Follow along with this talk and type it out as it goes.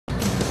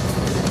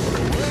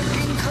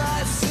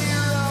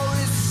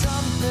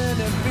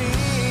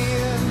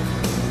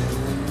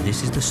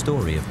this is the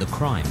story of the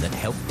crime that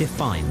helped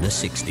define the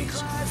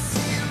 60s.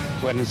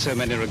 When in so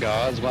many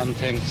regards one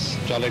thinks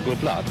jolly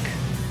good luck.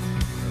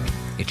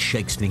 It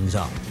shakes things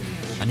up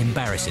and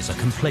embarrasses a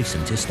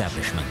complacent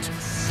establishment.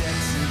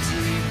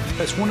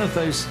 It's one of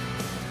those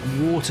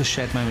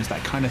watershed moments,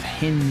 that kind of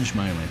hinge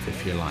moment,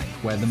 if you like,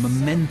 where the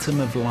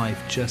momentum of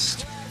life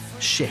just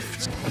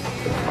shifts.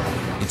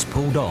 It's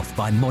pulled off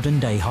by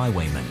modern-day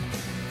highwaymen,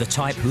 the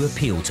type who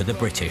appeal to the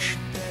British,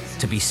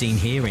 to be seen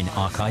here in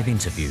Archive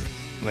Interview.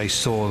 They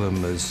saw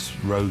them as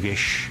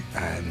roguish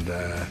and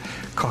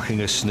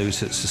cocking a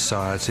snoot at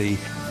society.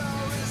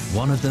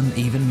 One of them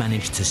even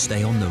managed to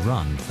stay on the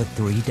run for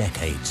 3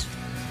 decades.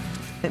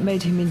 It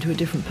made him into a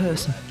different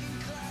person.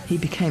 He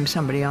became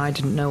somebody I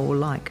didn't know or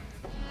like.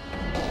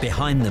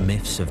 Behind the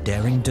myths of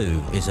daring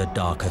do is a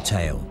darker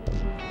tale,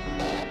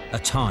 a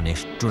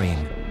tarnished dream,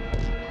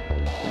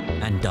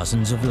 and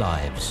dozens of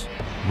lives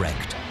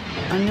wrecked.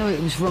 I knew it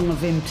was wrong of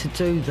him to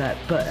do that,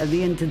 but at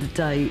the end of the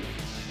day,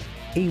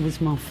 he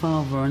was my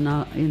father, and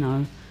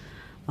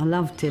I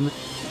loved him.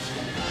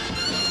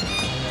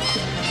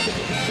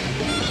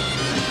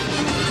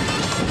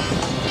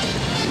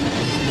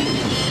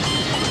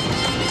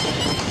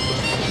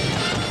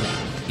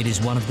 It is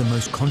one of the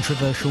most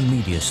controversial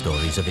media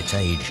stories of its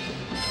age.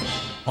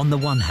 On the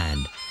one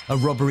hand, a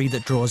robbery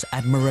that draws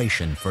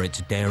admiration for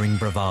its daring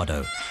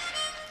bravado.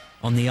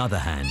 On the other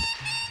hand,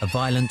 a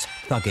violent,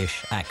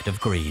 thuggish act of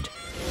greed.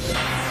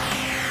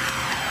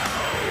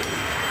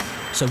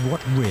 So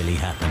what really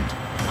happened?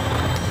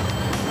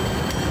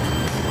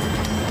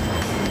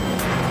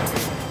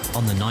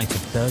 On the night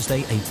of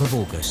Thursday, 8th of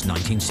August,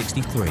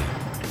 1963,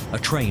 a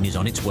train is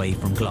on its way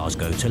from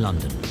Glasgow to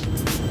London.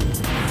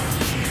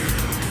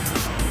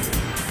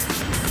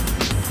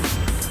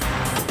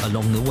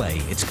 Along the way,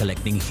 it's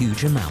collecting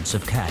huge amounts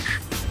of cash.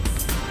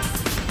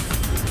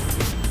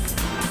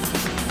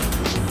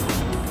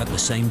 At the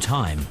same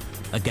time,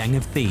 a gang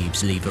of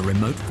thieves leave a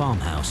remote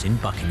farmhouse in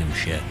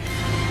Buckinghamshire.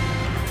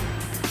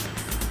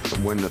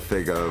 When the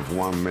figure of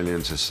 1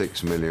 million to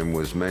 6 million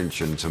was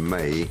mentioned to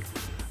me,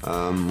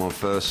 my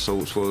first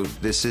thoughts were,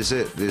 this is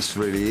it, this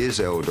really is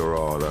El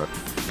Dorado.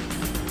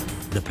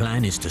 The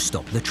plan is to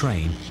stop the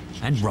train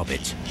and rob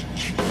it.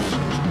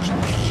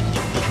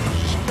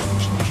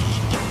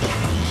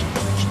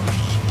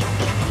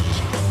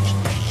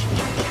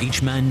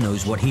 Each man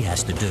knows what he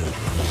has to do.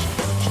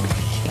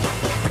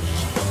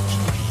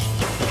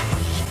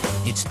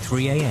 It's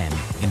 3 a.m.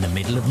 in the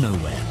middle of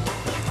nowhere.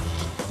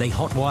 They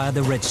hotwire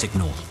the red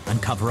signal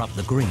and cover up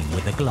the green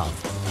with a glove.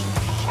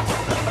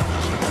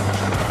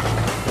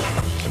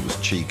 It was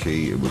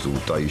cheeky, it was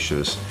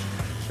audacious,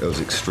 it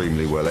was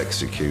extremely well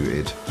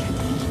executed.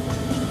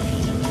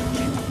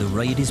 The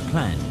raid is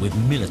planned with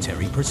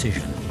military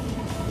precision.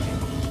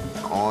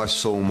 I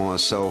saw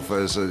myself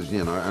as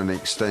an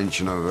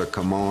extension of a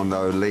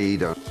commando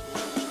leader.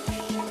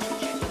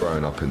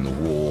 Growing up in the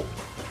war,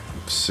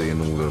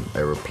 seeing all the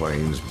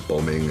aeroplanes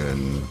bombing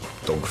and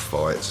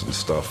dogfights and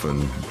stuff,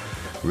 and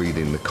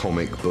reading the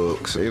comic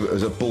books, it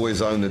was a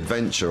boy's own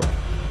adventure.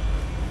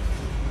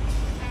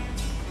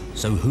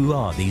 So who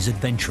are these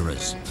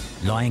adventurers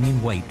lying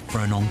in wait for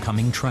an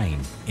oncoming train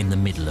in the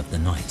middle of the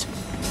night?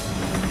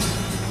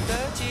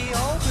 Dirty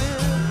old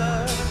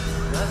river,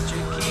 must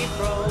you keep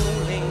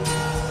rolling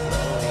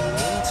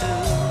into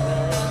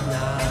the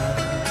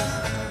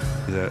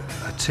night?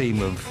 A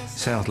team of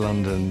South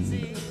London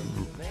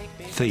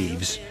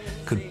thieves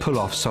could pull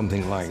off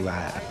something like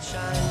that.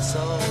 Shines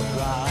so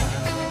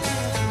bright.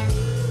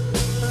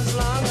 As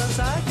long as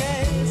I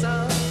gaze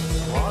on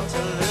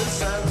Waterloo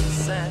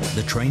sunset.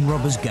 The train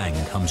robbers gang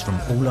comes from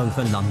all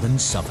over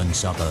London's southern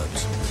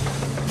suburbs.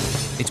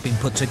 It's been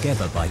put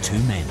together by 2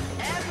 men,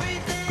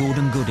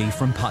 Gordon Goody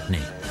from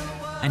Putney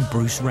and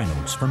Bruce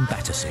Reynolds from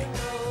Battersea.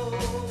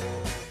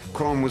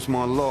 Crime was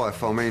my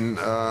life. I mean,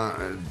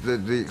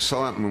 the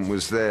excitement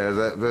was there.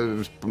 That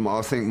was,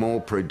 I think, more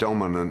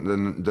predominant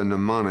than the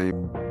money.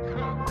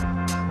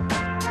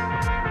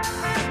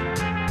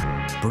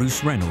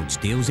 Bruce Reynolds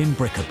deals in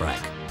bric-a-brac,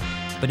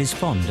 but is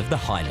fond of the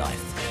high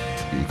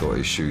life. He got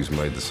his shoes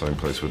made the same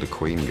place where the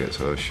Queen gets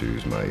her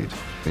shoes made.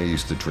 He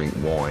used to drink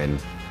wine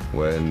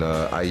when,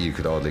 A, you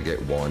could hardly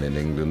get wine in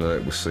England, and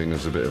it was seen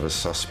as a bit of a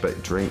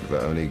suspect drink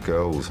that only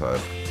girls had.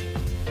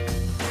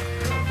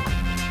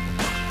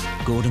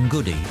 Gordon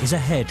Goody is a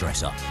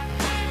hairdresser.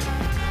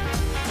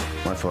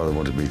 My father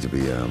wanted me to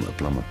be a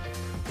plumber.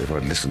 If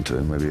I'd listened to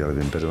him, maybe I'd have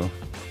been better off.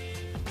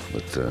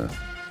 But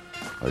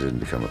I didn't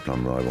become a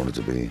plumber. I wanted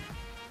to be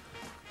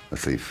a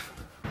thief.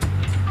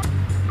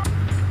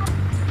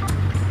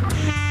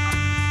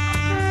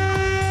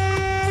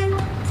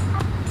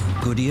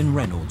 Goody and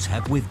Reynolds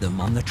have with them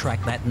on the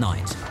track that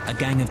night a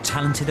gang of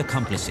talented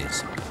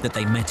accomplices that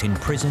they met in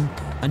prison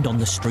and on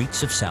the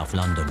streets of South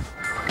London.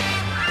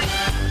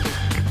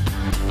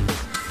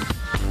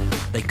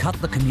 They cut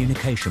the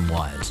communication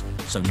wires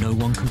so no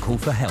one can call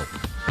for help,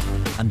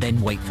 and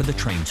then wait for the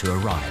train to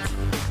arrive.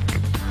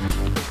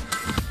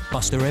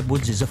 Buster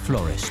Edwards is a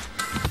florist.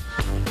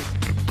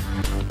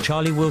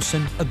 Charlie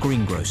Wilson, a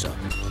greengrocer,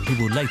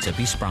 who will later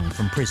be sprung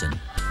from prison.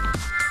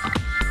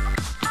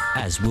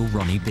 as will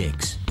Ronnie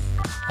Biggs,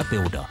 a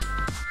builder.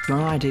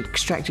 I'd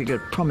extracted a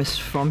promise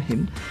from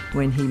him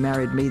when he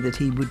married me that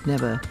he would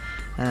never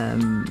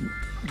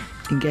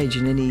engage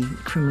in any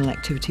criminal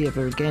activity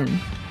ever again.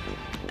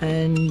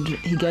 And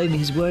he gave me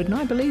his word and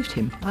I believed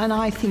him. And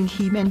I think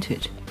he meant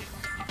it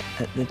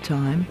at the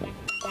time.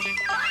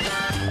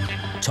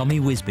 Tommy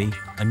Wisby,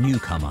 a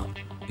newcomer,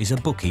 is a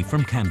bookie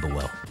from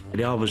Camberwell.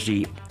 I was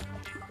the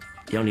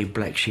only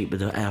black sheep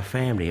of our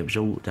family.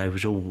 They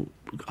was all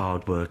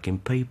hard-working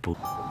people.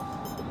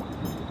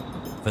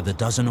 For the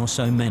dozen or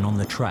so men on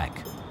the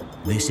track,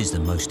 this is the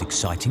most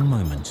exciting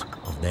moment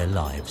of their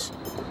lives.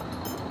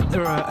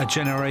 There are a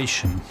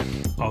generation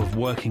of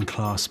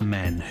working-class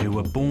men who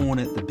were born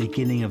at the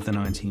beginning of the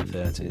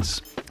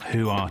 1930s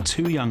who are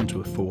too young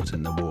to have fought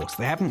in the war. So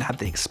they haven't had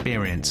the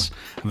experience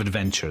of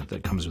adventure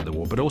that comes with the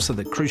war, but also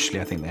that, crucially,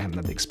 I think they haven't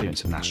had the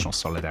experience of national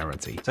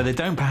solidarity. So they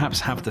don't perhaps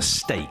have the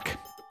stake.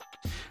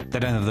 They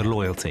don't have the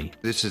loyalty.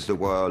 This is the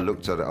way I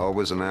looked at it. I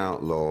was an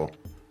outlaw,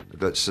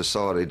 that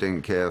society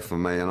didn't care for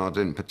me, and I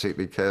didn't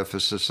particularly care for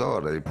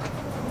society.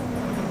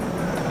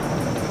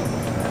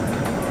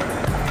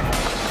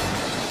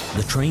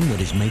 The train that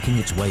is making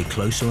its way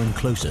closer and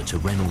closer to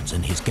Reynolds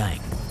and his gang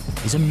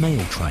is a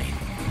mail train.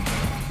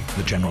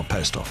 The General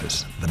Post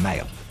Office, the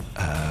Mail,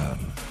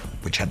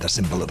 which had the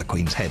symbol of the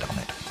Queen's head on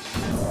it.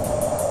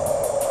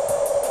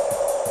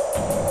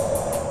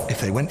 If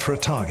they went for a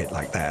target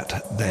like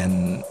that,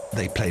 then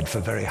they played for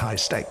very high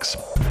stakes.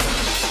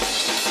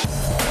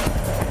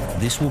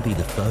 This will be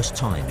the first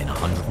time in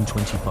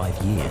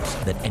 125 years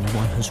that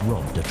anyone has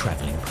robbed a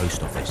travelling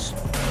post office.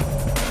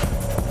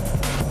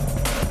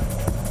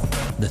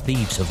 The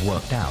thieves have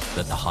worked out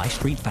that the high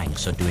street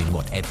banks are doing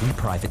what every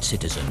private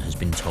citizen has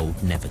been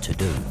told never to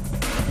do: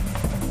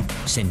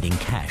 sending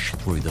cash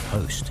through the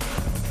post.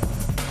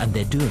 And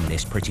they're doing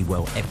this pretty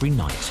well every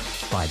night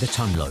by the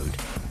tonload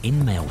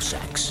in mail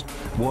sacks.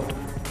 What,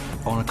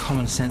 on a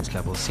common sense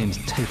level, seems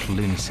total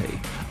lunacy,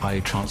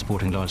 i.e.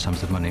 transporting large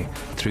sums of money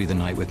through the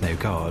night with no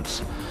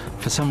guards.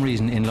 For some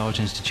reason, in large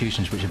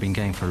institutions which have been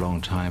going for a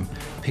long time,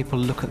 people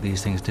look at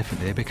these things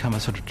differently. They become a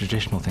sort of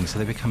traditional thing, so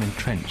they become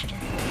entrenched.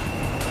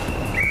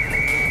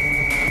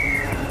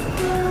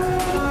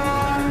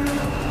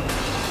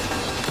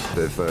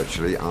 They're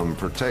virtually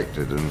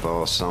unprotected, and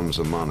vast sums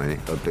of money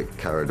are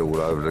carried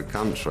all over the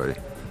country.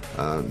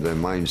 Their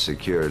main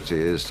security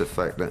is the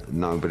fact that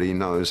nobody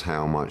knows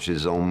how much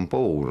is on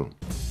board.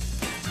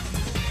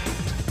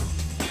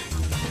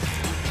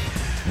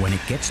 When it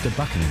gets to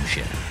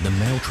Buckinghamshire, the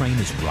mail train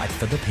is ripe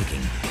for the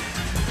picking.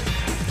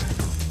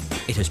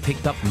 It has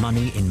picked up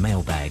money in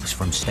mailbags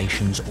from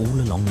stations all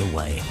along the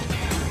way.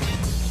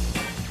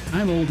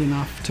 I'm old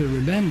enough to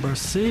remember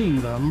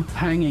seeing them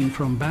hanging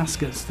from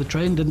baskets. The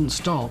train didn't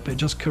stop, it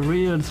just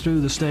careered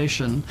through the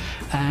station,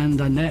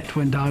 and a net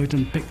went out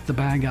and picked the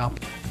bag up.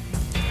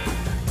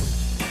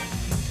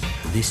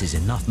 This is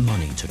enough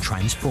money to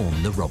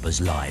transform the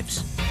robbers'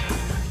 lives.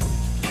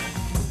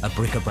 A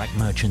bric-a-brac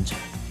merchant,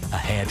 a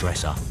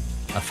hairdresser,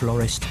 a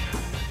florist,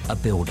 a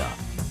builder,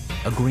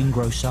 a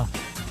greengrocer,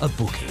 a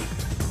bookie.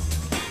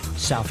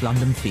 South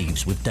London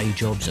thieves with day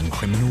jobs and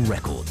criminal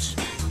records,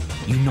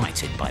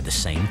 united by the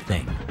same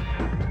thing: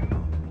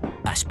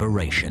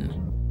 aspiration.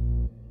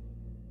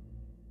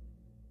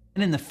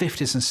 And in the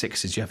 50s and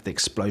 60s, you have the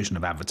explosion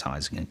of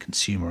advertising and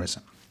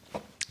consumerism.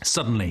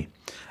 Suddenly,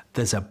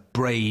 there's a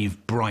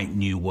brave, bright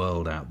new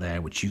world out there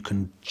which you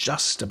can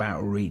just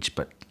about reach,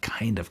 but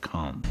kind of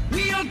can't.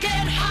 We'll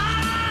get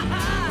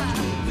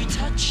high. We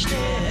touched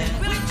it.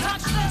 We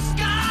touched the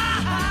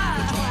sky.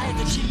 That's why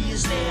the G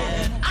is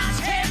there. I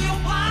tell you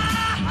why.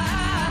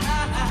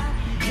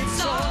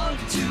 It's all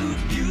too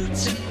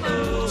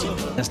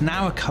beautiful. There's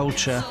now a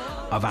culture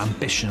of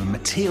ambition,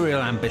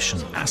 material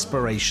ambition,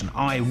 aspiration.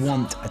 I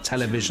want a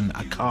television,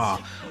 a car,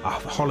 a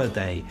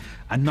holiday,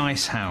 a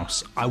nice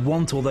house. I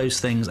want all those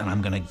things, and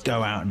I'm going to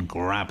go out and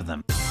grab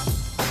them.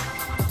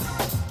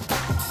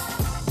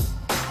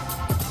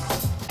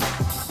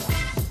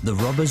 The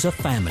robbers are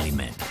family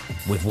men,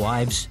 with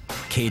wives,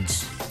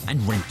 kids, and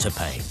rent to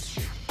pay.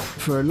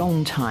 For a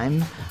long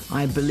time,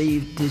 I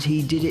believed that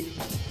he did it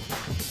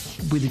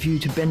with a view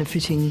to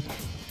benefiting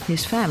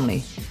his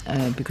family,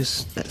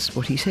 because that's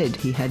what he said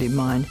he had in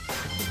mind.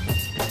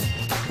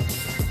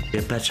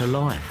 A better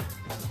life,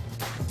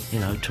 you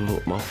know, to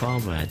what my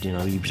father had. You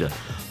know, he was a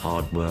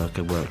hard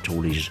worker, worked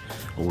all his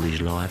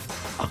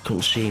life. I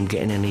couldn't see him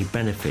getting any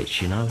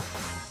benefits, you know.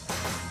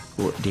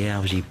 What the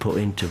hours he put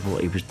into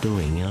what he was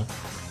doing, you know.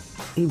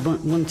 He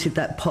wanted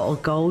that pot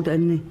of gold,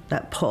 and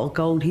that pot of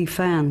gold he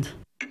found.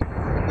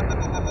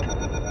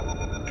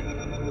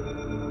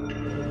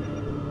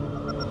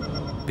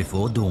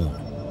 Before dawn,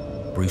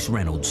 Bruce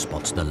Reynolds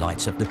spots the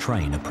lights of the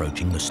train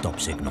approaching the stop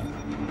signal.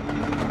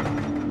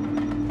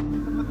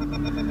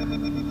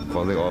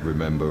 I think I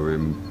remember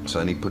him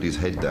saying he put his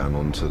head down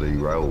onto the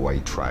railway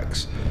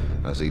tracks,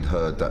 as he'd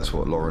heard that's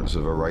what Lawrence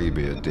of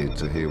Arabia did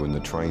to hear when the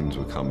trains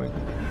were coming.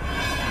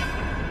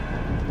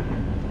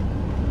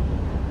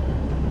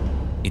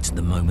 It's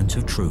the moment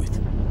of truth.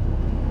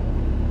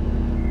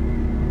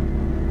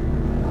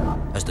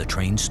 as the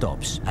train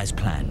stops as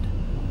planned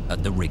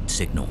at the rigged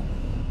signal.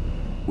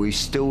 We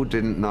still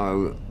didn't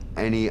know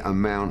any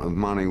amount of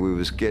money we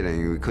was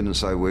getting. We couldn't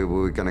say we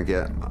were going to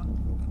get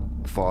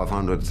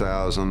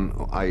 500,000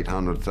 or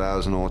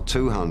 800,000 or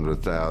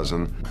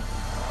 200,000.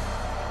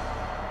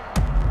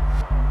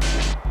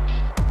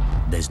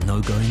 There's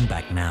no going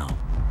back now.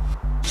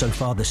 So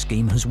far, the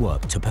scheme has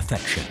worked to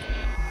perfection.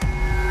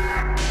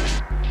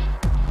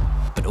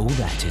 But all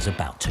that is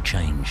about to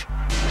change.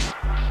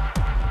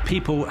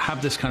 People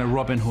have this kind of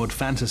Robin Hood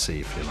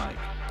fantasy, if you like,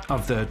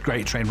 of the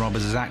Great Train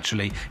Robbers as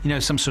actually, you know,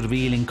 some sort of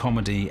Ealing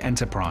comedy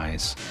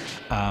enterprise,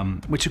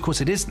 which of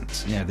course it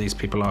isn't. You know, these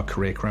people are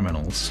career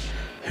criminals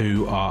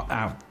who are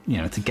out, you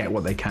know, to get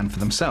what they can for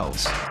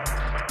themselves.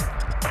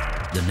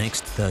 The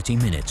next 30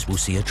 minutes will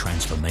see a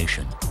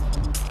transformation.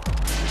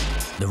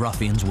 The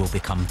ruffians will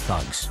become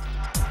thugs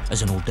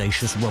as an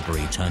audacious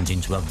robbery turns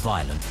into a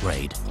violent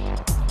raid.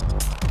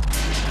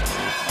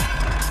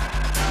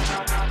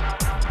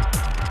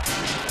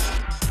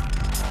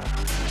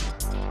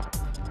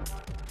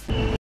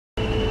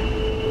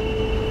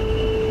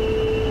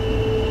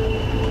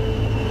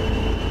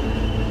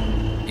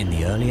 In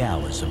the early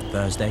hours of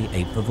Thursday,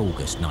 8th of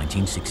August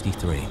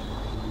 1963,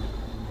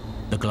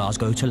 the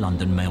Glasgow to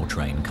London mail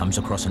train comes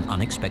across an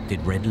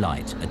unexpected red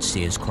light at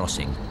Sears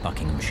Crossing,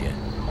 Buckinghamshire.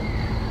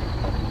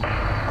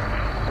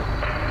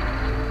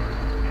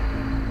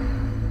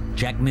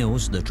 Jack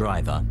Mills, the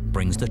driver,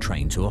 brings the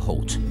train to a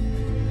halt.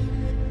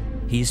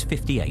 He is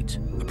 58,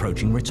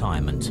 approaching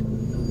retirement,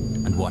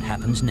 and what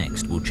happens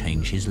next will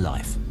change his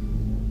life.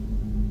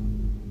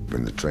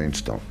 When the train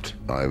stopped,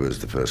 I was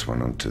the first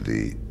one onto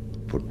the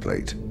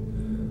footplate,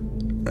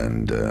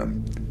 and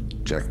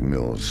Jack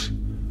Mills,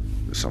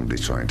 somebody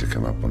trying to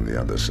come up on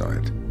the other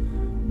side,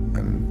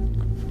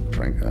 and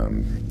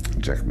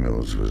Jack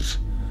Mills was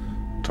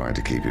trying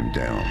to keep him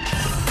down.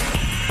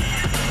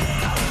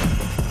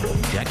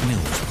 Jack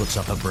Mills puts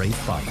up a brave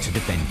fight to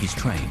defend his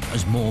train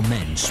as more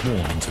men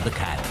swarm into the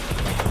cab.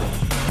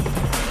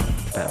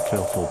 About 3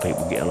 or 4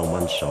 people getting on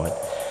one side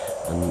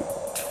and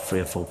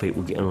 3 or 4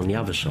 people getting on the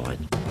other side.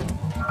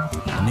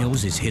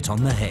 Mills is hit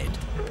on the head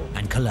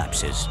and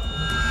collapses.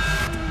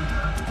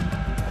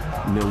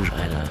 Mills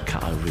had a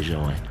cut over his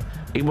eye.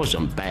 He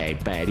wasn't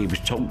bad. He was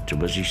talking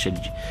to us. He said,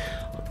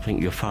 I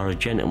think you're a thorough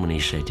gentleman, he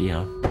said, you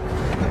know.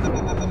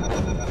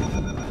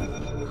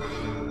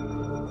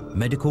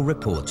 Medical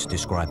reports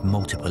describe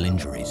multiple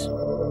injuries.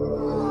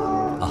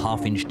 A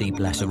half-inch deep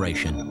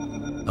laceration,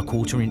 a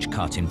 1/4-inch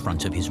cut in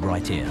front of his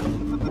right ear,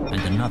 and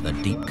another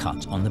deep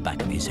cut on the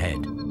back of his head.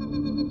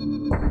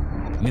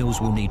 Mills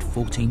will need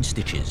 14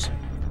 stitches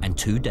and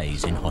 2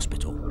 days in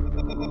hospital.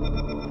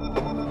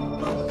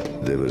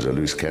 There was a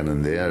loose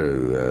cannon there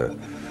who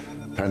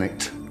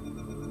panicked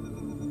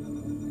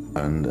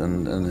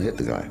and hit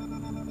the guy.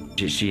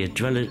 It's the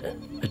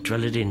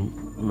adrenaline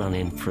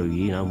running through,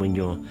 you know, when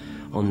you're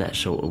on that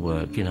sort of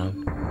work, you know.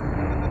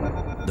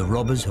 The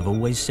robbers have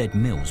always said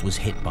Mills was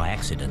hit by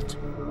accident,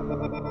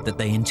 that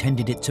they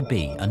intended it to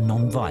be a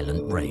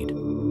non-violent raid.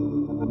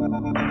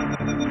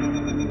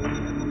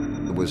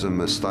 It was a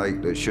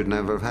mistake that should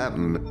never have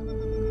happened.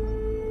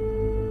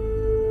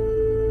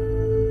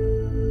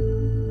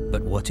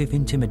 But what if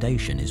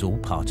intimidation is all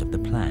part of the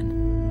plan?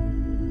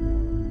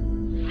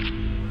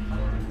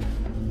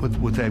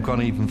 Would they have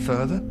gone even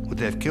further? Would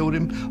they have killed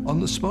him on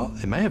the spot?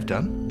 They may have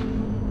done.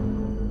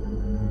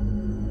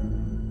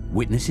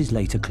 Witnesses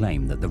later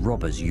claim that the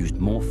robbers used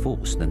more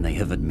force than they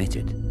have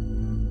admitted.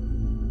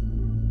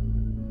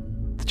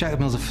 The Jack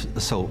Mills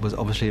assault was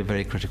obviously a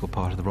very critical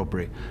part of the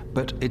robbery,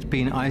 but it's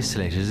been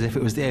isolated as if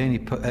it was the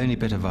only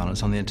bit of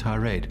violence on the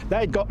entire raid.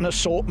 They'd got an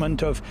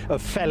assortment of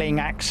felling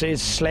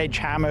axes,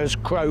 sledgehammers,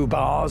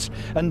 crowbars,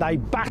 and they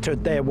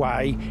battered their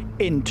way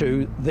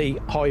into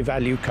the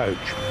high-value coach.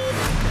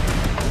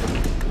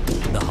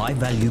 The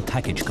high-value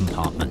package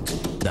compartment,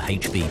 the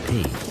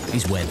HVP,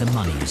 is where the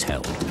money is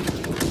held.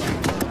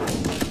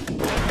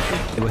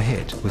 They were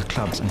hit with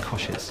clubs and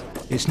coshes.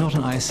 It's not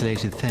an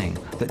isolated thing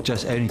that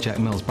just only Jack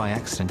Mills by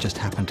accident just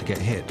happened to get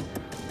hit.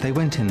 They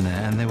went in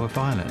there and they were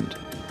violent,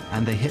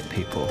 and they hit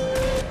people.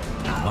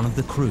 One of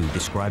the crew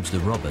describes the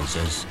robbers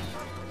as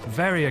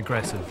very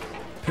aggressive,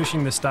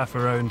 pushing the staff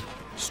around,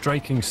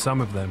 striking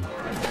some of them.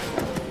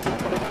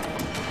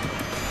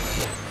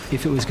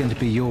 If it was going to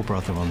be your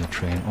brother on the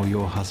train, or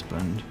your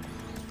husband,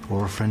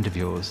 or a friend of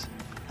yours,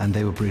 and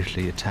they were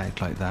brutally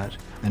attacked like that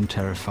and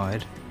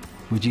terrified,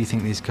 would you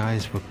think these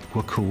guys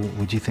were cool?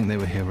 Would you think they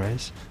were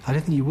heroes? I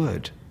don't think you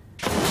would.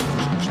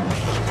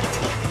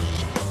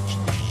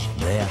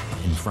 There,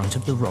 in front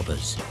of the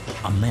robbers,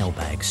 are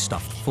mailbags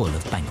stuffed full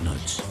of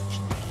banknotes.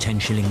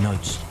 10-shilling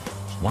notes,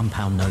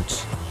 £1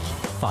 notes,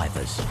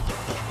 fivers.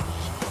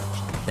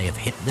 They have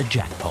hit the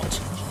jackpot.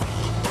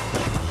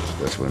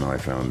 That's when I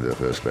found the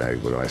first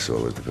bag. What I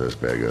saw was the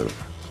first bag of,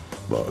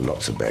 well,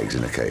 lots of bags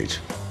in a cage.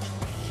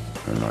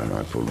 And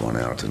I pulled one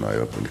out and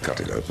I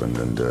cut it open,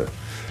 and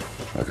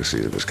I could see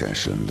it was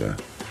cash, and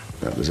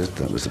that was it.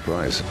 That was the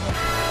prize.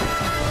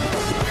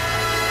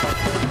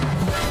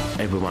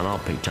 Everyone I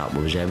picked up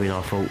was there, and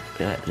I thought,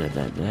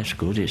 that's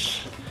good.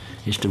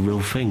 it's the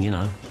real thing, you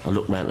know. I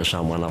look round to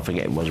someone, I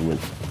forget it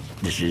wasn't.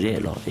 This is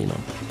it, like, you know.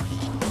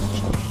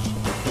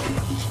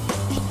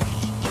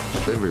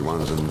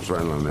 Everyone's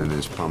adrenaline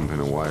is pumping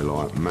away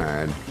like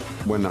mad.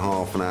 When the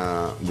half an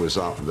hour was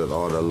up that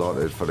I'd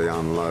allotted for the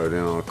unloading,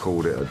 I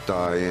called it a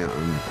day, and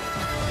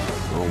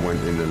I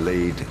went in the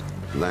lead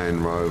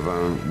Land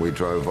Rover and we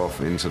drove off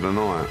into the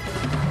night.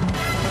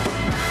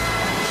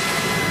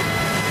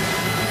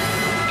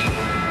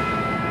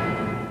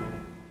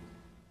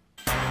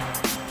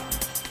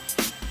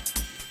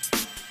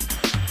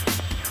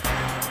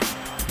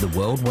 The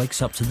world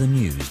wakes up to the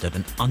news that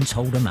an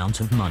untold amount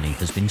of money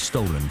has been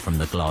stolen from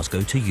the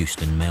Glasgow to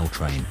Euston mail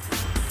train.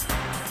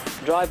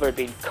 The driver had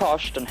been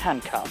coshed and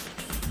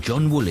handcuffed.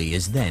 John Woolley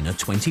is then a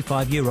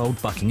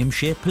 25-year-old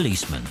Buckinghamshire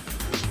policeman.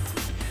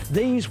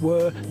 These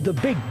were the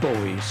big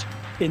boys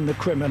in the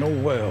criminal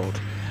world,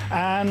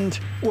 and,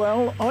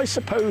 well, I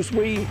suppose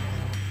we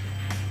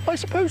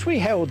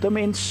held them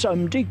in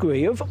some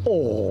degree of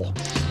awe.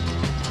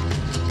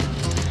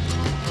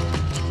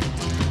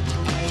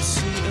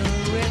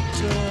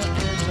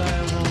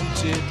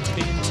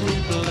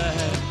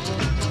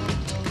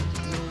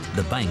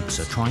 The banks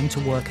are trying to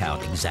work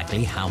out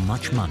exactly how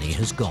much money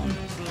has gone.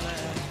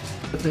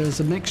 There's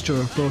a mixture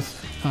of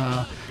both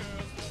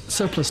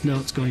surplus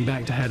notes going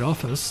back to head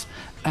office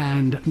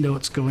and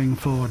notes going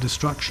for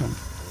destruction.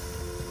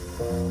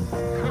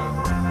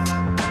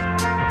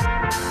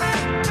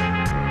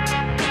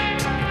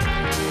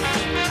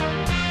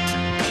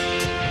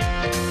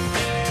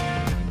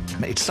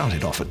 It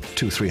started off at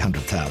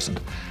 200,000-300,000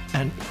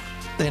 and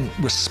then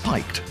was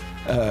spiked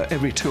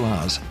every 2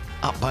 hours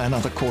up by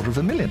another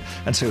 $250,000.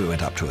 And so we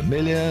went up to £1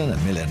 million,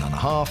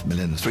 £1.5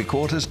 million,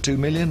 £1.75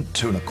 million, £2 million,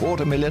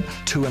 £2.25 million,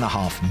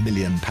 £2.5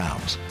 million.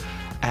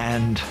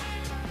 And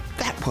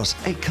that was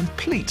a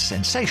complete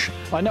sensation.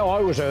 I know I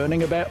was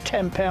earning about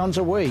 £10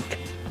 a week,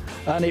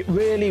 and it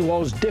really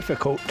was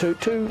difficult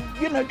to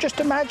you know, just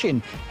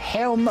imagine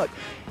how much.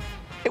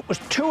 It was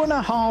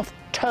 2.5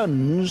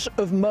 tons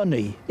of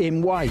money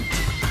in weight.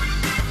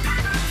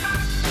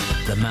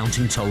 The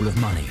mounting toll of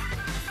money.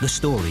 The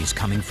stories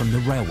coming from the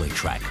railway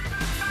track.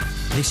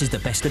 This is the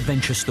best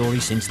adventure story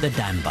since the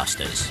Dam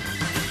Busters.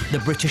 The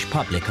British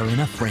public are in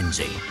a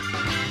frenzy.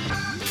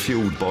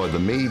 Fueled by the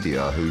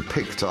media, who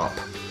picked up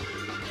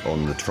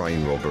on the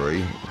train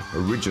robbery,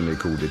 originally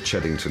called the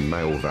Cheddington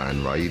mail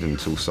van raid,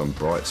 until some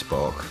bright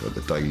spark at the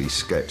Daily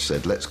Sketch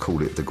said, let's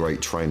call it the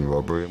Great Train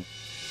Robbery.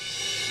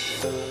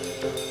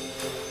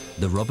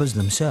 The robbers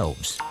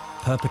themselves,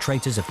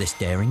 perpetrators of this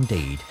daring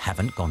deed,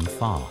 haven't gone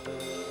far.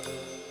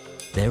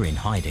 They're in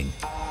hiding.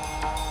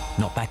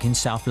 Not back in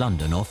South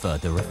London or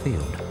further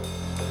afield.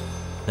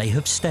 They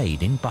have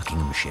stayed in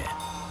Buckinghamshire.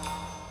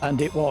 And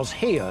it was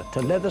here, to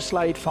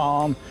Leatherslade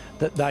Farm,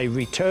 that they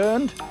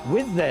returned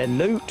with their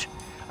loot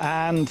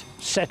and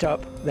set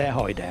up their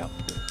hideout.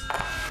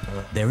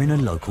 They're in a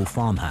local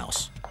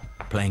farmhouse,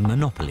 playing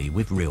Monopoly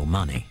with real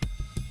money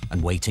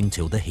and waiting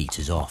till the heat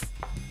is off.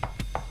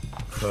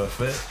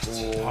 Perfect.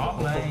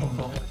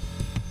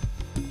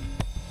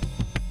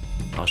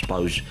 I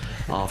suppose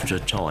after a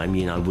time,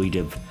 you know,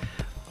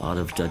 I'd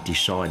have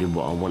decided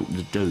what I wanted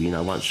to do, you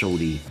know, once all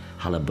the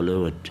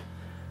hullabaloo had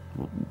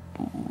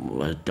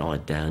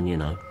died down, you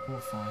know.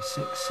 4, 5,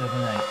 6,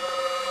 7, 8.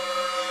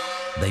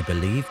 They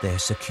believe they're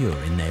secure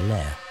in their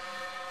lair.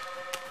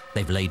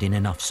 They've laid in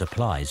enough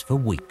supplies for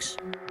weeks.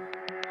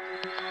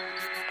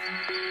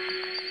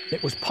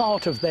 It was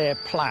part of their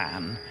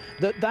plan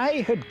that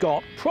they had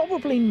got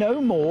probably no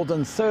more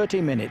than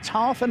 30 minutes,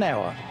 half an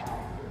hour,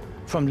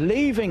 from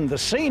leaving the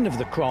scene of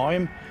the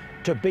crime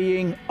to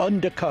being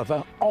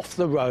undercover, off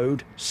the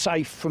road,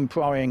 safe from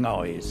prying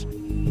eyes.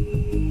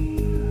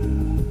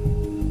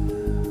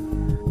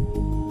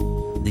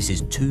 This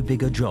is too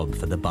big a job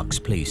for the Bucks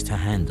police to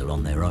handle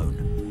on their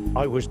own.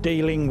 I was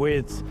dealing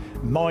with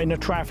minor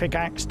traffic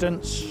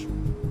accidents,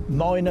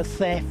 minor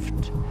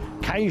theft,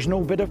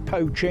 occasional bit of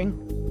poaching.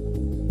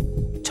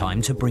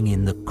 Time to bring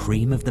in the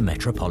cream of the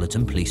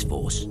Metropolitan Police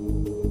Force.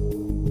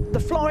 The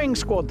flying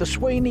squad, the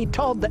Sweeney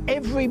Todd that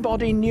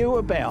everybody knew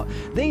about.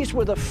 These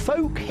were the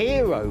folk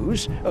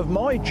heroes of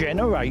my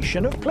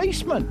generation of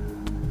policemen.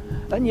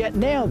 And yet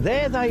now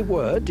there they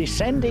were,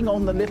 descending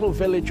on the little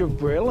village of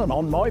Brill and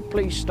on my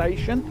police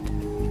station.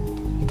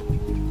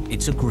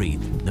 It's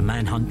agreed the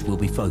manhunt will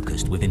be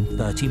focused within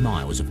 30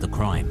 miles of the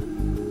crime.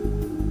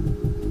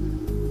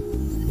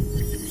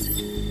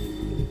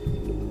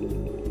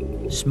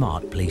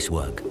 Smart police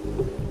work.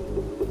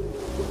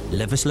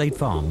 Leatherslade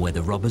Farm, where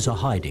the robbers are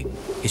hiding,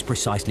 is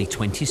precisely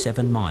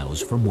 27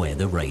 miles from where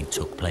the raid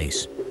took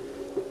place.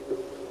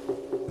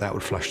 That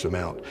would flush them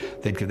out.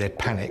 They'd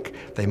panic.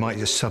 They might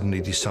just suddenly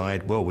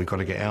decide, well, we've got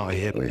to get out of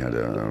here. We had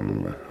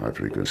a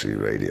high-frequency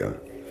radio,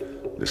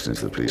 listening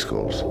to the police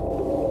calls.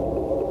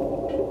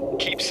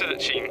 Keep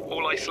searching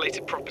all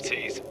isolated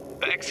properties,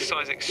 but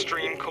exercise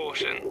extreme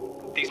caution.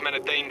 These men are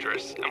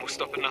dangerous and will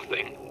stop at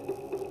nothing.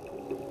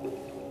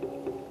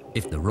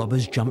 If the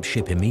robbers jump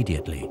ship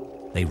immediately,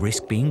 they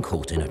risk being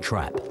caught in a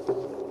trap.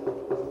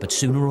 But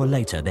sooner or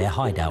later, their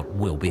hideout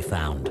will be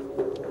found.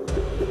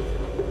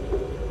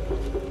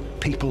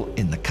 people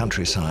in the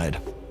countryside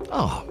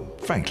are,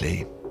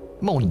 frankly,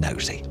 more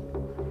nosy.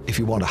 If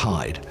you want to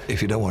hide,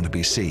 if you don't want to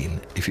be seen,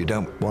 if you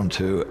don't want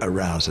to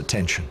arouse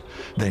attention,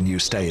 then you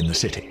stay in the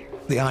city.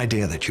 The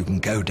idea that you can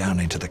go down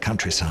into the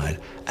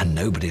countryside and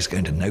nobody's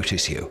going to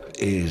notice you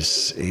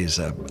is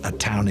a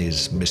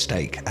townie's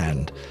mistake,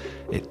 and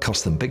it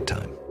cost them big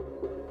time.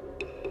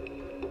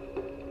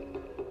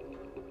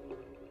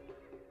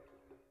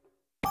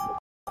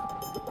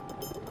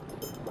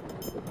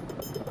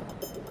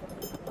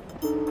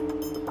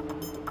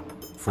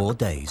 Four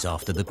days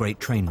after the Great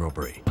Train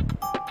Robbery,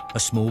 a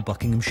small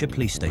Buckinghamshire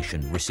police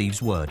station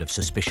receives word of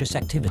suspicious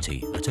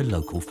activity at a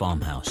local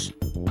farmhouse.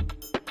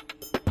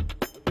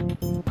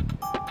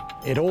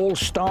 It all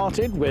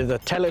started with a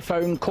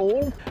telephone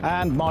call,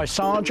 and my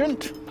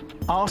sergeant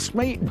asked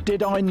me,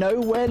 did I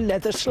know where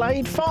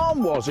Leatherslade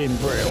Farm was in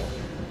Brill?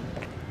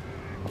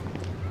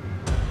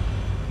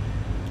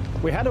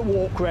 We had a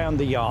walk round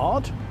the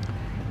yard.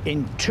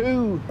 In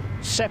two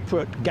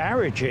separate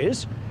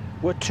garages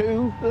were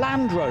two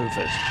Land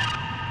Rovers.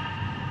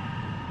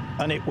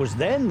 And it was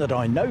then that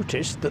I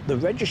noticed that the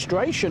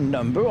registration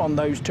number on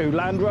those two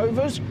Land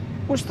Rovers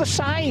was the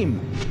same.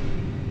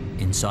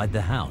 Inside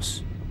the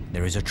house,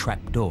 there is a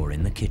trapdoor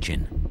in the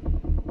kitchen.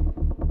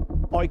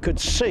 I could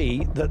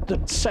see that the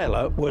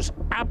cellar was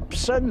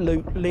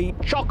absolutely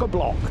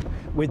chock-a-block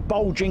with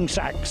bulging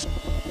sacks.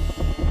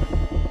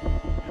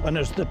 And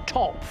as the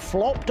top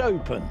flopped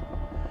open,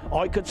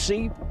 I could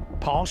see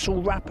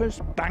parcel wrappers,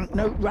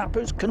 banknote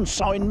wrappers,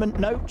 consignment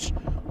notes,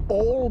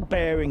 all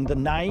bearing the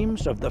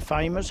names of the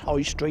famous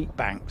high street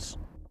banks.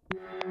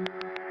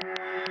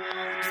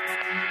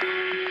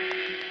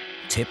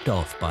 Tipped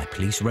off by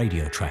police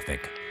radio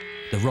traffic,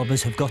 the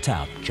robbers have got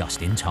out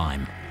just in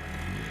time.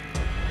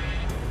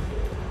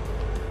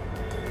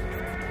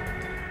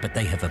 But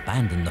they have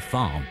abandoned the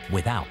farm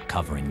without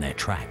covering their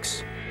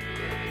tracks.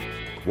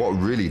 What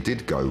really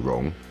did go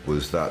wrong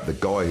was that the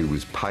guy who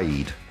was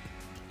paid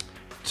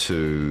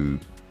to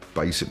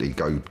basically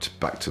go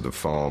back to the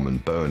farm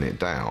and burn it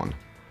down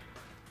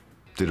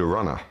did a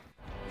runner.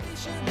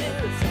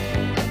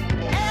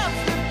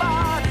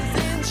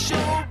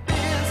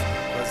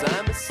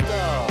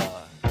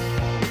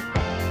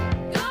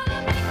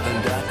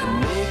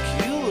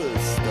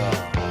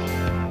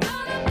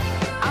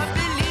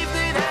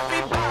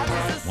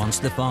 Once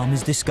the farm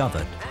is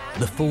discovered,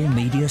 the full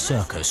media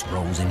circus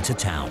rolls into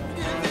town.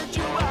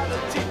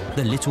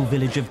 The little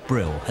village of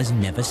Brill has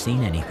never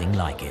seen anything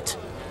like it.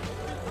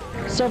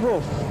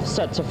 Several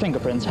sets of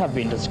fingerprints have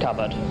been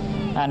discovered,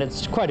 and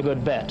it's quite a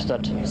good bet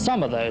that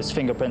some of those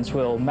fingerprints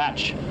will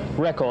match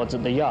records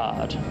at the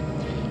yard.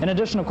 In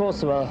addition, of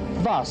course, there were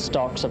vast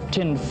stocks of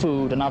tinned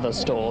food and other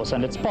stores,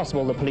 and it's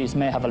possible the police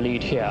may have a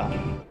lead here.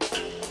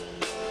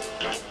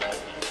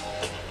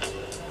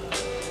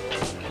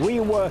 We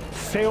were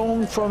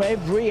filmed from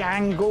every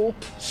angle,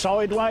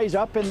 sideways,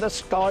 up in the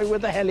sky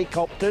with the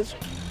helicopters,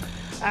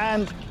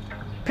 and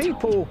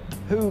people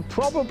who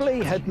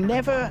probably had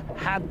never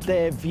had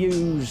their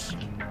views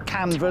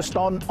canvassed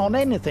on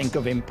anything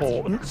of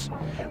importance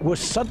were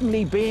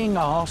suddenly being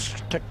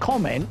asked to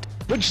comment.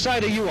 Which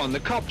side are you on, the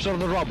cops or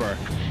the robber?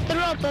 The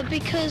robber,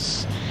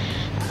 because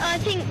I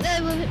think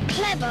they were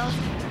clever.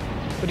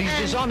 But he's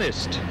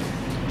dishonest.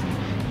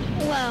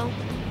 Well,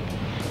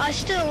 I'm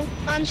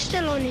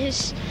still on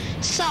his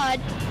side.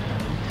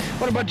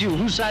 What about you?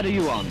 Whose side are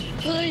you on?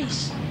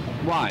 Police.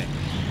 Why?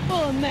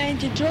 Oh, a man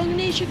did wrong and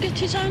he should get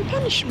his own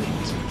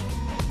punishment.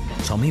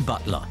 Tommy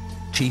Butler,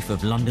 chief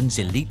of London's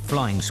elite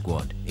flying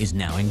squad, is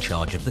now in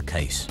charge of the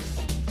case.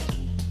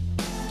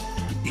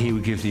 He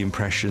would give the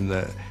impression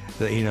that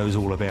he knows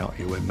all about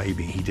you, when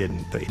maybe he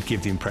didn't, but he'd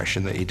give the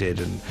impression that he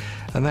did, and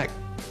that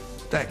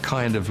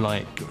kind of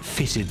like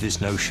fitted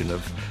this notion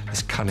of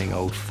this cunning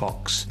old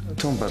fox.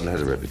 Tom Butler had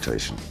a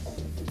reputation,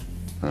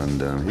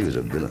 and he was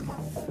a villain.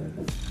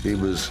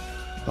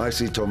 I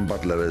see Tom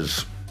Butler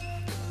as,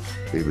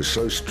 he was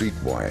so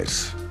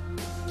streetwise.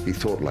 He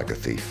thought like a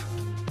thief.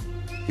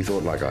 He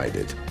thought like I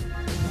did.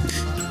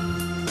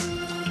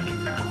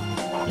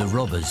 The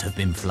robbers have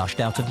been flushed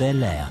out of their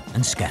lair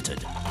and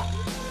scattered.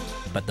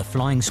 But the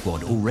flying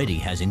squad already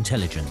has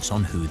intelligence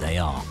on who they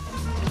are.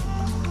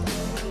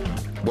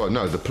 Well,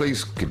 no, the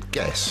police could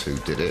guess who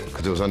did it,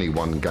 because there was only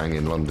one gang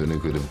in London who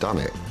could have done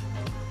it.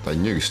 They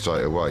knew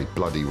straight away,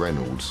 bloody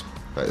Reynolds.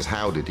 That is,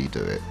 how did he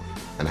do it?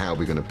 And how are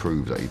we going to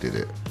prove that he did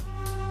it?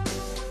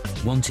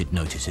 Wanted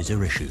notices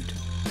are issued,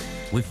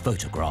 with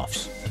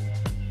photographs.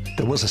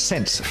 There was a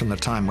sense from the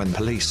time when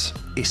police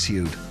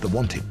issued the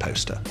wanted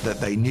poster that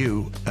they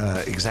knew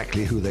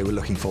exactly who they were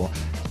looking for,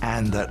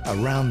 and that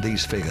around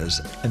these figures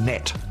a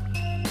net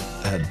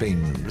had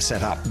been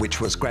set up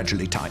which was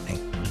gradually tightening.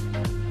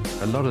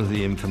 A lot of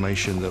the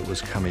information that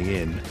was coming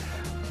in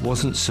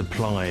wasn't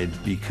supplied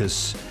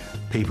because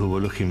people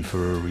were looking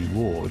for a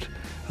reward.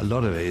 A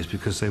lot of it is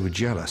because they were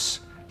jealous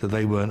that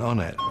they weren't on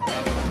it.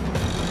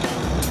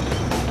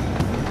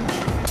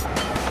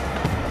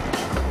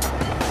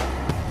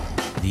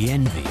 The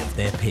envy of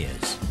their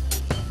peers,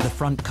 the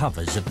front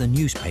covers of the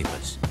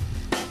newspapers.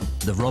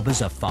 The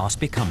robbers are fast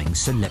becoming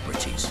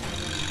celebrities.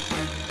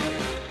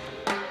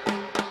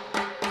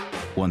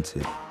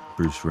 Wanted,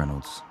 Bruce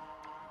Reynolds.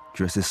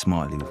 Dresses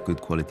smartly with good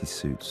quality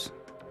suits.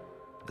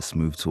 A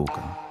smooth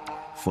talker.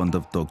 Fond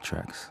of dog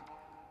tracks.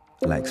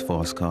 Likes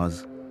fast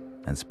cars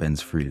and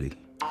spends freely.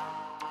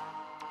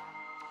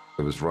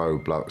 There was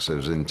roadblocks, there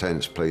was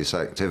intense police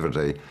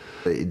activity.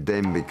 It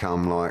then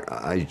become like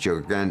a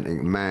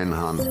gigantic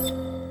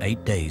manhunt.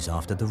 8 days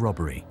after the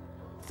robbery,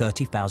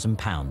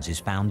 £30,000 is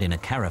found in a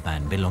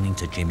caravan belonging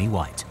to Jimmy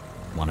White,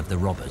 one of the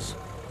robbers.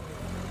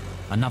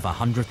 Another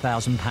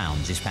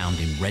 £100,000 is found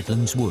in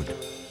Redlands Wood,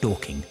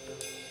 Dorking.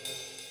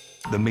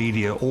 The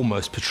media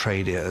almost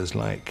portrayed it as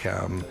like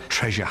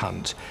treasure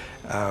hunt.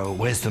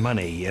 Where's the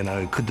money? You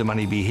know, could the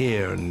money be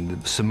here?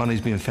 And some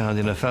money's been found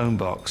in a phone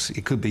box.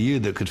 It could be you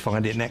that could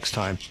find it next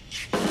time.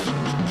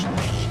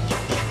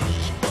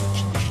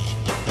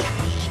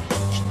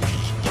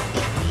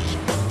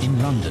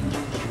 In London,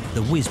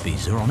 the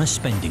Wisbys are on a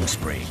spending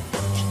spree.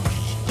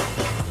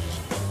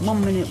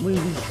 1 minute we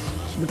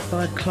would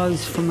buy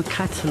clothes from a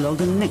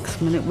catalogue, and the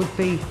next minute would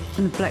be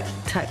in a black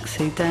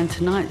taxi down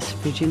to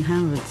Knightsbridge in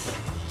Harrods.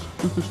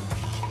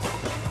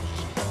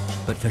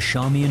 But for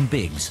Shami and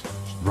Biggs,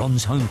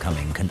 Ron's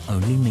homecoming can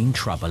only mean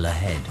trouble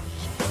ahead.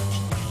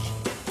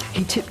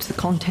 He tipped the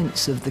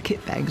contents of the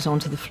kit bags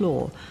onto the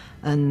floor,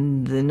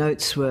 and the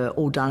notes were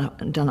all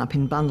done up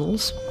in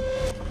bundles.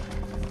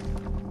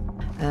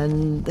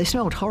 And they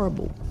smelled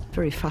horrible,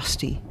 very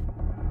fusty.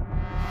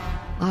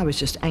 I was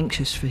just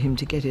anxious for him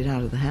to get it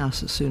out of the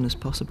house as soon as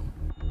possible.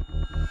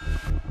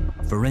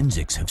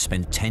 Forensics have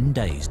spent 10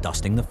 days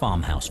dusting the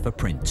farmhouse for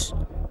prints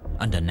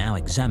and are now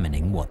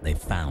examining what they've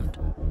found.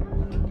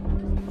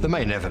 The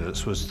main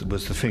evidence was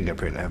the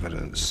fingerprint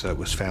evidence that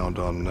was found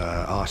on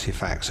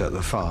artefacts at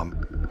the farm.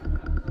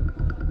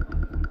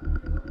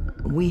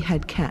 We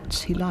had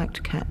cats. He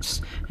liked cats,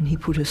 and he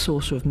put a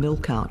saucer of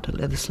milk out at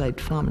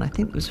Leatherslade Farm, and I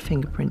think there was a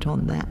fingerprint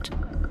on that.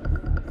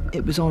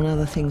 It was on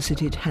other things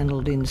that he'd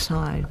handled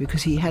inside,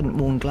 because he hadn't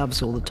worn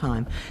gloves all the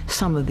time.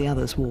 Some of the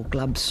others wore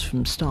gloves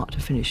from start to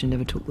finish and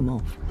never took them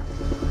off.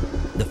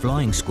 The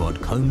flying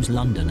squad combs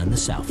London and the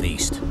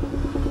southeast.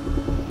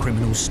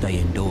 Criminals stay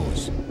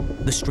indoors.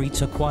 The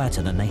streets are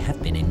quieter than they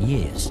have been in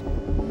years.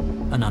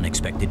 An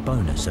unexpected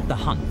bonus of the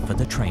hunt for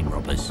the train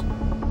robbers.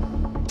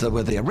 There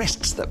were the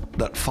arrests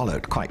that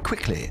followed quite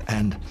quickly,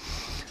 and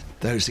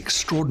those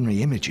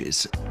extraordinary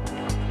images.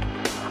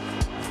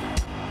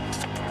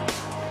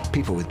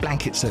 People with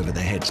blankets over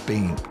their heads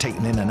being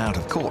taken in and out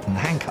of court and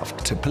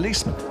handcuffed to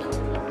policemen.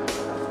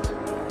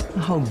 A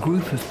whole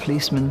group of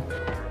policemen,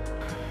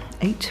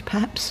 8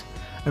 perhaps,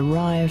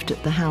 arrived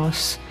at the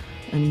house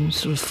and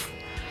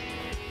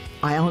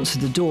I answered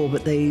the door,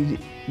 but they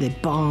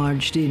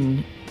barged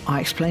in.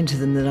 I explained to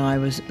them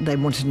that they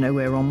wanted to know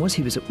where Ron was.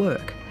 He was at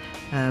work.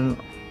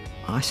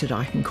 I said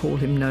I can call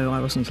him. No,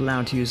 I wasn't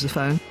allowed to use the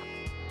phone.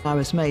 I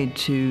was made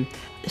to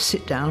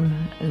sit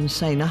down and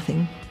say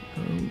nothing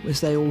as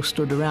they all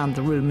stood around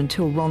the room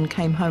until Ron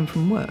came home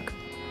from work.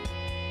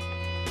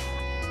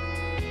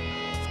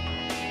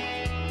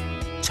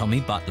 Tommy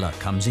Butler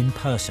comes in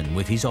person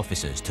with his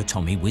officers to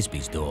Tommy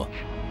Wisby's door.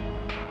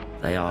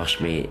 They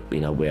asked me,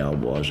 where I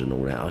was and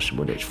all that. I said,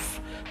 well, it's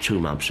 2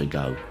 months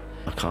ago.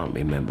 I can't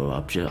remember.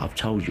 I've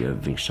told you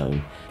everything, so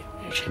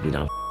he said, we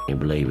don't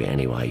believe it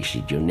anyway. He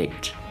said, you're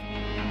nicked.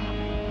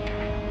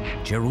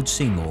 Gerald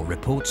Seymour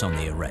reports on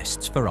the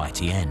arrests for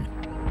ITN.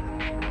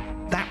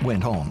 That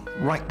went on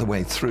right the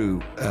way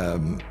through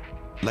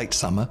late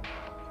summer,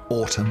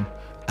 autumn,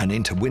 and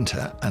into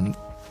winter, and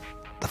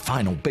the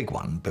final big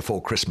one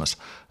before Christmas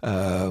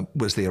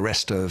was the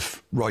arrest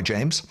of Roy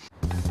James,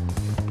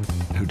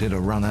 who did a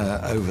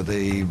runner over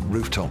the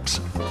rooftops.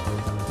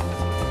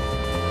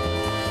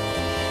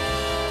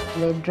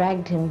 They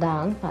dragged him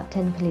down, about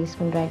 10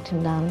 policemen dragged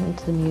him down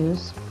into the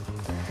mews.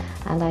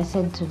 And I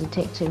said to the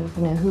detective,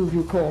 who have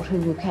you caught, who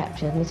have you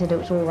captured? And he said,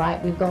 it's all right,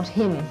 we've got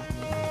him.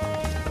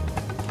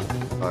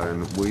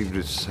 And we've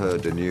just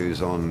heard the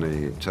news on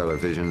the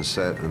television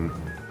set, and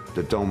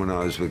the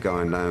dominoes were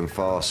going down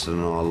faster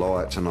than our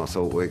lights, and I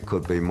thought, well, it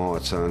could be my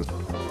turn.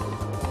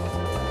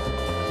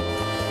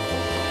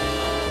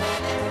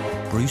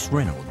 Bruce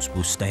Reynolds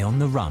will stay on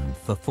the run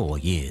for 4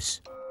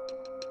 years.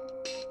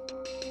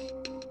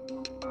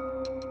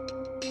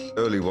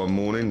 Early one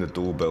morning, the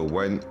doorbell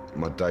went.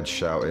 My dad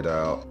shouted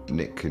out,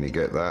 "Nick, can you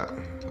get that?"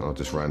 I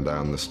just ran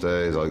down the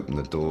stairs, opened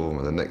the door,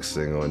 and the next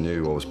thing I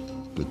knew,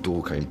 the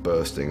door came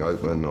bursting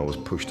open. I was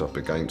pushed up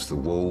against the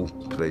wall.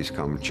 Police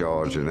come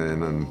charging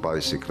in and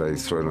basically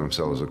threw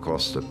themselves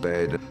across the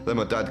bed. Then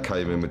my dad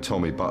came in with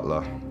Tommy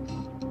Butler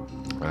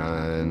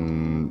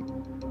and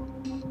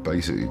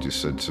basically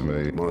just said to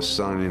me, "My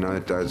son,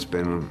 Dad's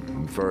been a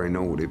very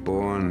naughty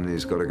boy and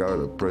he's got to go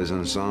to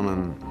prison, son,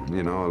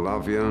 and, I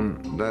love you,"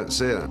 and that's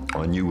it.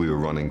 I knew we were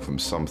running from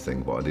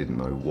something, but I didn't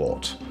know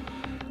what.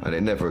 And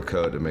it never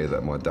occurred to me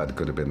that my dad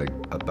could have been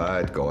a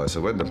bad guy.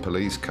 So when the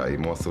police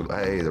came, I thought,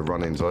 hey, the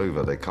running's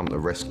over. They come to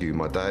rescue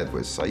my dad.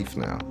 We're safe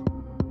now.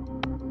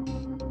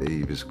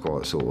 He was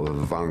quite sort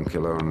of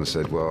avuncular and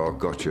said, well, I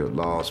got you at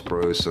last,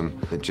 Bruce, and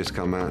it just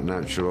come out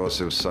natural. I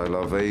said, c'est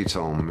la vie,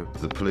 Tom.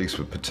 The police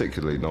were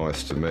particularly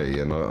nice to me,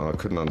 and I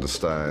couldn't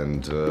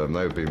understand. They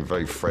were being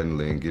very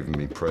friendly and giving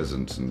me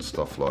presents and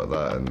stuff like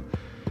that, and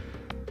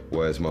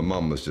whereas my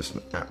mum was just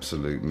an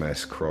absolute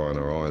mess, crying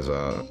her eyes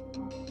out.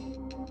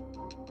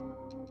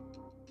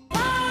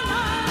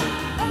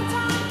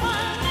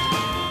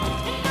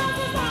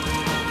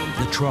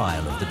 The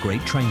trial of the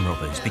great train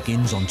robbers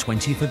begins on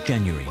 20th of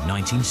January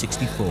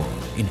 1964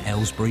 in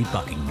Aylesbury,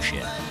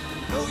 Buckinghamshire.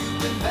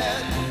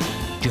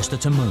 Just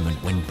at a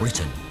moment when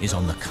Britain is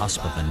on the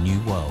cusp of a new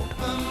world.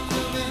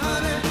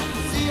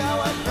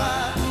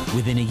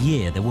 Within a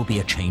year there will be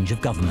a change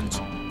of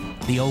government.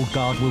 The old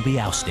guard will be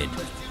ousted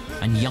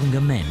and younger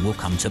men will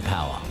come to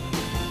power.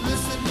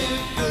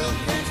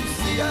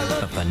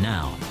 But for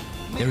now,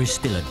 there is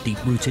still a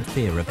deep-rooted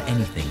fear of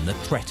anything that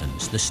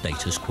threatens the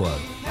status quo.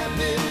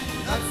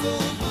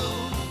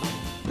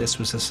 This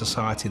was a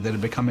society that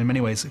had become, in many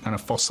ways, kind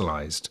of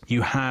fossilised.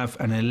 You have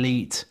an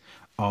elite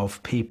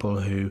of people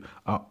who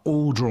are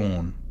all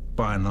drawn,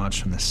 by and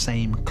large, from the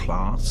same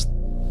class.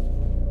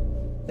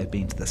 They've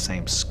been to the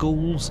same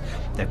schools,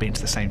 they've been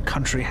to the same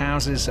country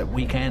houses at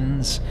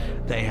weekends,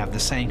 they have the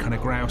same kind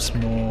of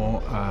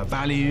grouse-moor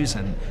values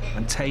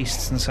and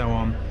tastes and so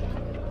on.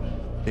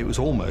 It was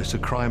almost a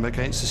crime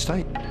against the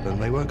state,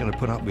 and they weren't going to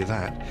put up with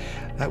that.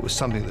 That was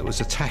something that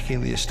was attacking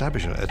the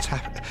establishment,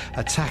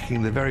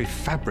 attacking the very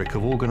fabric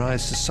of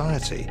organised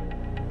society.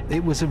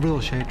 It was a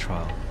real show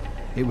trial.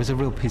 It was a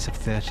real piece of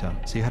theatre.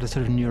 So you had a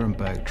sort of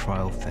Nuremberg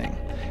trial thing.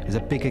 It was a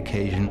big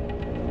occasion.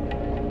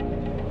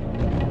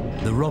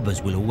 The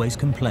robbers will always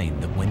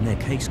complain that when their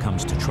case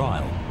comes to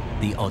trial,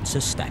 the odds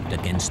are stacked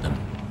against them.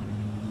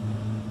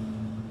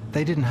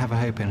 They didn't have a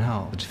hope in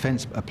hell. The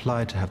defence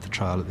applied to have the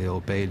trial at the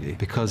Old Bailey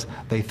because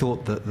they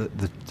thought that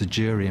the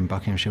jury in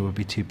Buckinghamshire would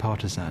be too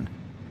partisan.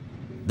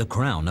 The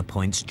Crown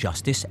appoints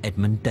Justice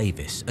Edmund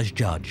Davis as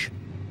judge.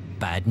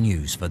 Bad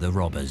news for the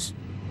robbers.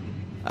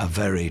 A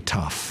very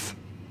tough,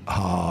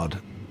 hard,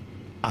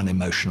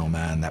 unemotional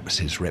man, that was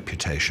his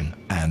reputation,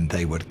 and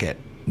they would get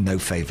no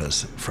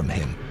favours from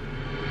him.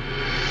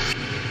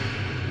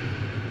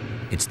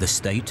 It's the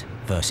state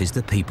versus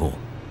the people.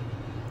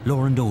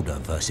 Law and order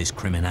versus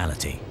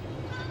criminality.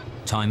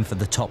 Time for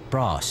the top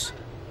brass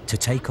to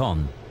take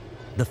on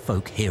the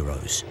folk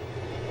heroes.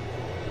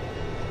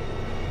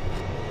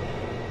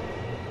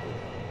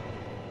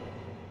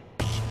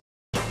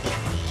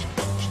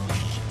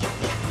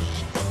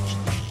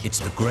 It's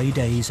the grey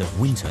days of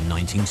winter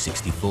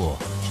 1964,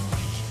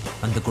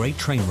 and the great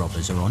train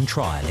robbers are on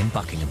trial in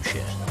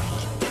Buckinghamshire.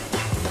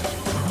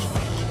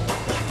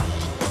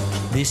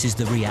 This is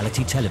the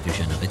reality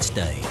television of its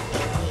day.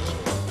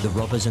 The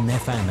robbers and their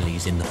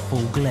families in the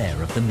full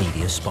glare of the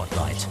media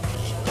spotlight.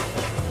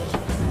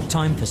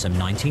 Time for some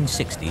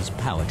 1960s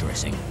power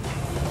dressing.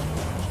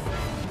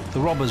 The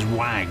robbers'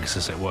 wags,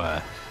 as it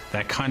were.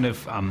 They're kind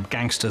of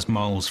gangsters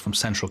moles from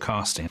Central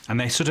Casting. And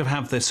they sort of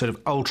have this sort of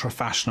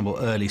ultra-fashionable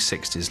early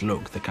 60s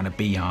look, the kind of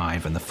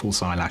beehive and the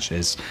false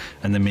eyelashes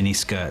and the mini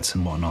skirts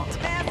and whatnot.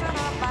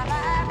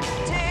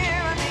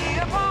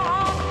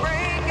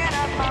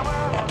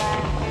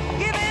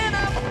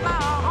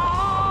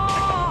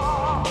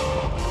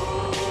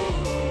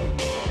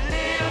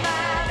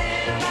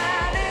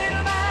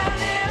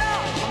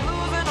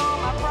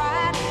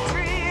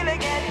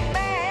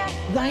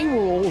 They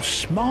were all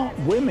smart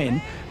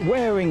women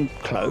wearing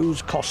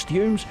clothes,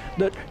 costumes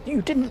that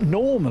you didn't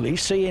normally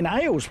see in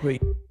Aylesbury.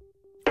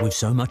 With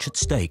so much at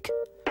stake,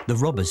 the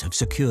robbers have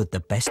secured the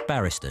best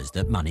barristers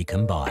that money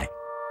can buy.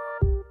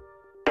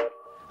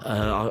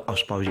 I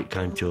suppose it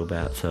came to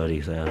about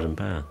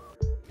 £30,000.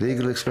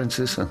 Legal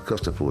expenses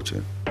cost a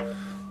fortune. I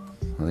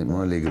think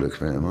my legal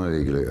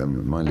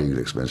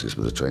expenses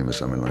for the train was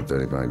something like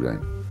 35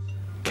 grand.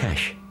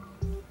 Cash.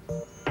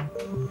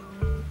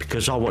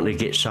 Because I wanted to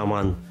get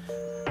someone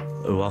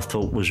who I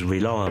thought was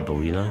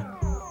reliable, you know.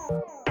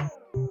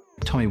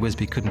 Tommy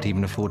Wisby couldn't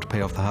even afford to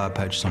pay off the hire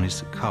purchase on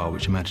his car,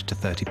 which amounted to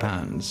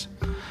 £30.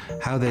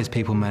 How those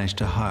people managed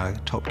to hire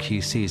top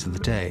QCs of the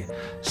day.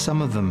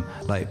 Some of them,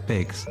 like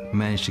Biggs,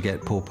 managed to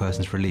get poor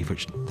person's relief,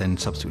 which then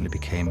subsequently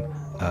became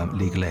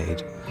legal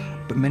aid.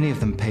 But many of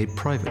them paid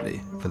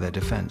privately for their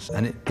defence,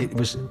 and it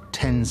was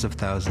tens of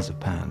thousands of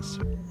pounds.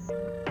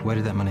 Where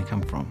did that money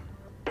come from?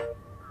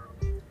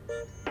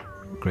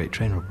 Great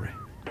train robbery.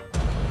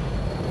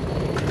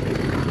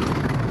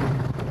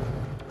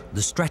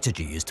 The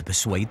strategy is to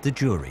persuade the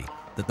jury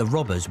that the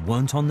robbers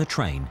weren't on the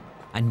train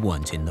and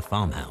weren't in the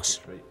farmhouse.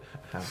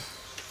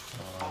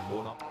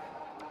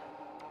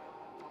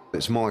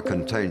 It's my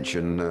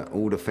contention that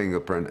all the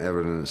fingerprint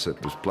evidence that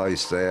was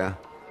placed there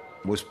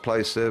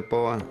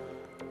by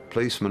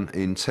policemen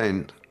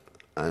intent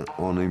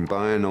on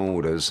obeying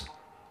orders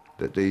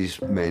that these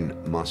men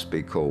must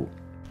be caught.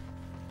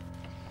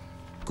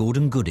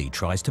 Gordon Goody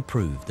tries to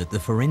prove that the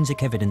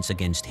forensic evidence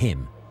against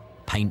him,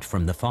 paint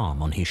from the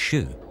farm on his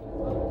shoe,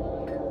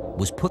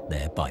 was put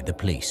there by the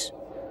police.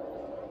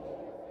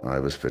 I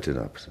was fitted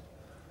up.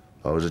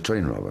 I was a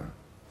train robber.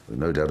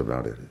 no doubt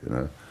about it, you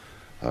know.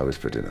 I was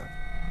pretty enough.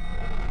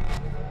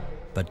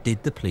 But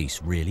did the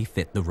police really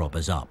fit the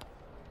robbers up?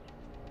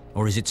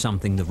 Or is it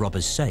something the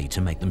robbers say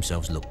to make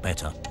themselves look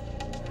better?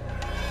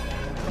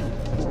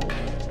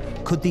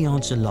 Could the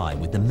answer lie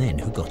with the men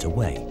who got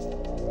away?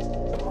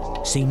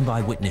 Seen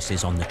by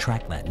witnesses on the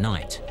track that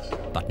night,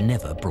 but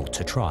never brought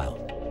to trial.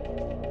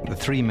 The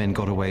 3 men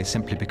got away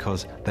simply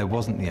because there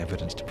wasn't the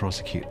evidence to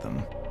prosecute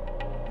them.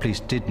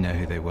 Police did know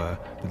who they were,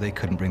 but they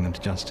couldn't bring them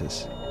to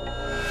justice.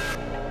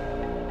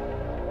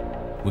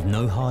 With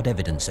no hard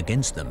evidence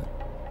against them,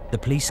 the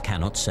police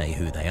cannot say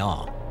who they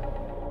are.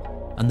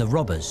 And the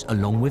robbers,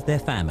 along with their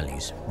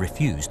families,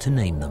 refuse to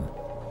name them.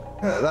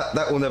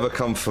 That will never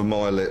come from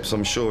my lips.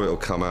 I'm sure it'll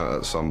come out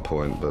at some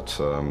point, but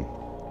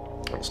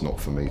that's not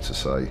for me to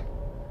say,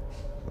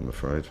 I'm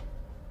afraid.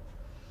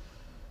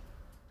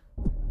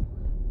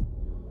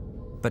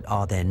 But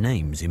are their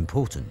names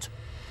important?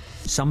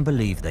 Some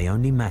believe they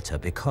only matter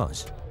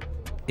because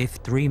if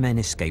 3 men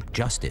escape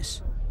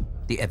justice,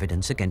 the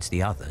evidence against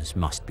the others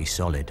must be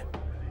solid.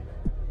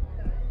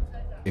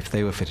 If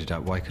they were fitted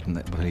up, why couldn't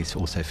the police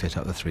also fit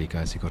up the 3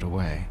 guys who got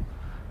away?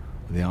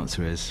 The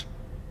answer is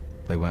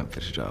they weren't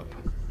fitted up.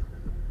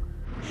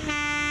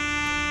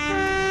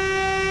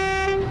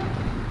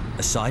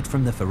 Aside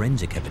from the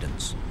forensic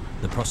evidence,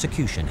 the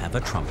prosecution have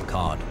a trump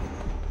card: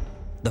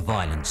 the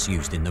violence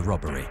used in the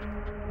robbery,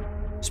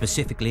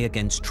 specifically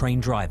against train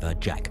driver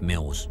Jack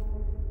Mills.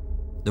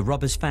 The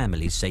robbers'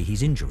 families say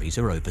his injuries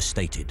are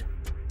overstated.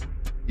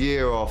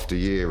 Year after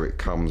year it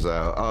comes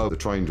out, oh, the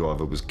train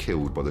driver was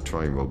killed by the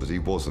train robbers. He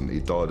wasn't. He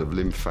died of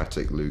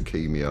lymphatic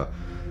leukemia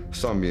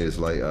some years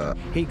later.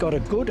 He got a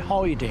good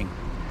hiding,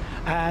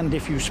 and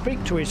if you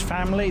speak to his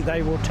family,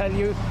 they will tell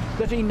you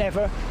that he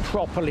never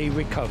properly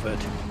recovered.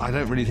 I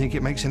don't really think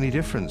it makes any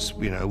difference,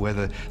 you know,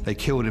 whether they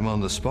killed him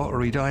on the spot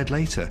or he died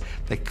later.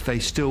 They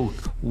still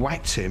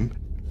whacked him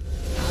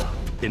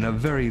in a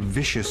very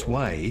vicious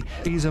way.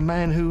 He's a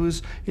man who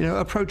was, you know,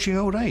 approaching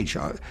old age.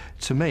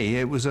 To me,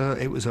 it was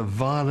a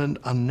violent,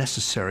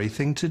 unnecessary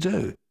thing to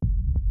do.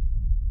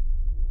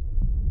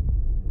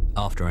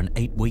 After an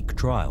 8-week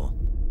trial,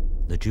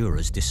 the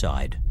jurors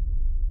decide.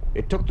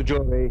 It took the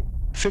jury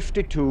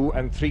 52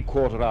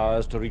 3/4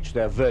 hours to reach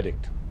their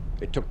verdict.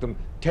 It took them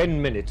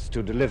 10 minutes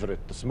to deliver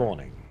it this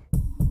morning.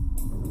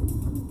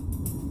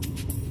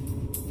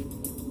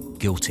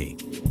 Guilty.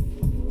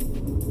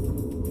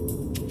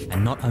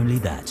 And not only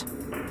that,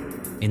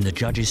 in the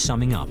judge's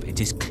summing up,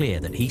 it is clear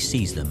that he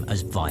sees them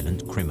as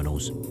violent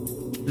criminals.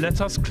 Let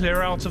us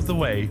clear out of the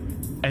way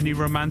any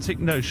romantic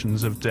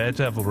notions of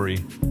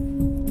daredevilry.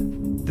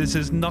 This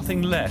is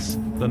nothing less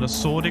than a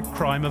sordid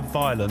crime of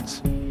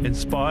violence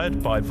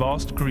inspired by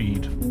vast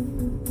greed.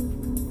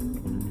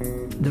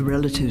 The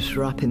relatives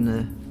were up in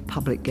the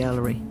public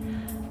gallery.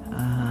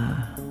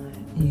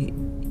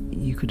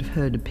 You could have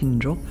heard a pin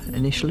drop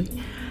initially.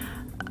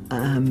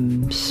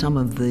 Some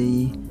of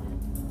the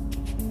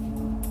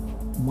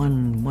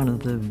one of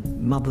the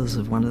mothers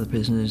of one of the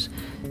prisoners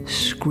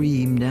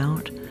screamed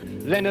out.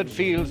 Leonard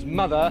Field's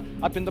mother,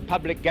 up in the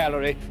public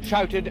gallery,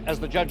 shouted as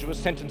the judge was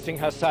sentencing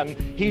her son,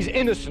 "He's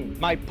innocent,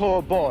 my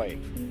poor boy."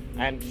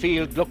 And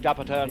Field looked up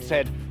at her and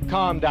said,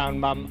 "Calm down,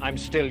 Mum, I'm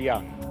still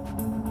young."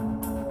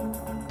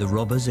 The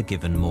robbers are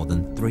given more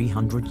than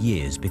 300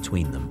 years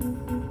between them,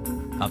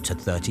 up to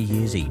 30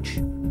 years each,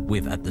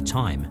 with, at the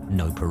time,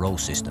 no parole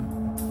system.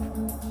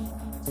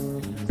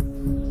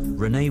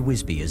 Renee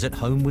Wisby is at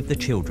home with the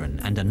children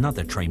and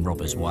another train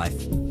robber's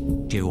wife,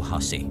 Jill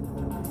Hussey.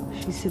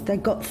 She said they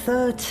got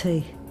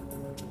 30.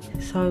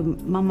 So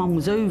my mum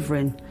was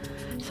hoovering.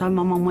 So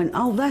my mum went,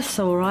 "Oh, that's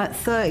all right,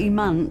 30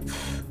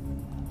 months.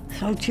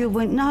 So Jill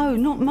went, "No,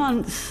 not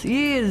months,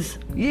 years,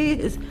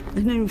 years."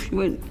 And then she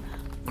went,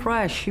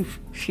 crash,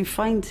 she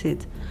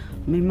fainted.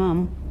 My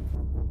mum.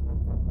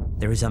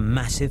 There is a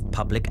massive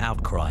public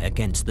outcry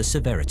against the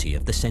severity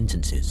of the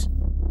sentences.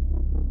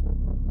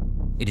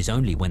 It is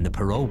only when the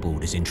parole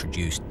board is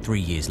introduced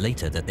 3 years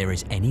later that there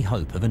is any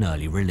hope of an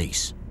early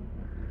release.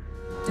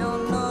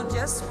 Don't know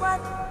just what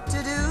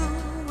to do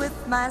with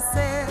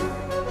myself.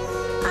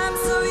 I'm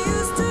so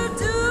used to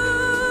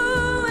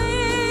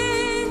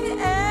doing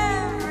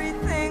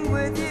everything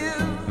with you.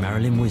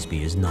 Marilyn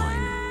Wisby is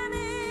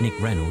 9, Nick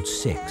Reynolds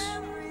 6,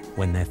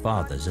 when their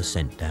fathers are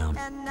sent down.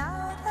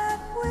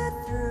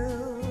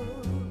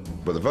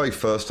 But the very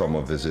first time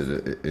I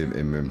visited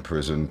him in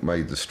prison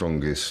made the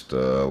strongest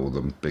or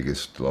the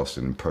biggest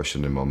lasting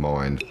impression in my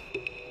mind.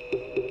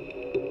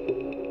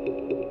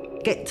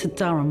 Get to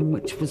Durham,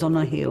 which was on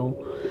a hill,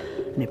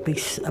 and it'd be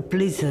a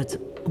blizzard,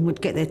 and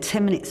we'd get there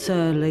 10 minutes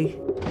early.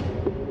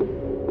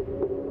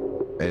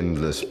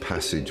 Endless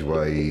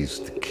passageways,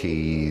 the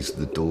keys,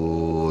 the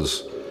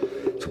doors.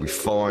 So we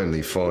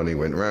finally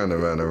went round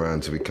and round and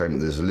round till we came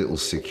to this little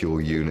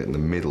secure unit in the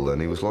middle, and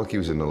he was like he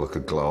was in like a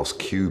glass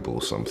cube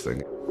or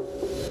something.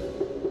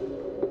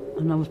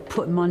 And I was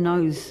putting my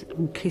nose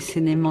and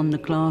kissing him on the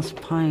glass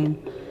pane.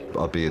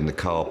 I'd be in the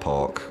car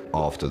park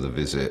after the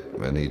visit,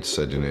 and he'd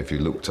said, you know, if you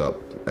looked up,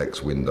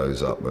 X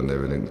windows up and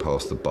everything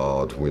past the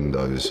barred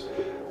windows,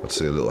 I'd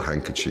see a little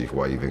handkerchief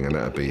waving, and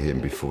that'd be him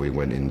before he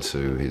went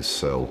into his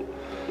cell.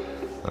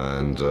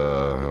 And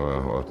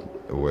I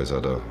always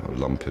had a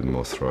lump in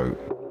my throat.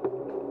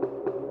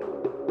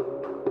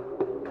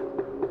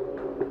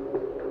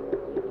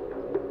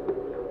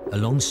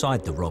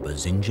 Alongside the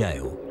robbers in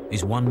jail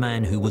is one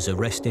man who was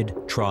arrested,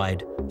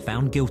 tried,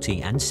 found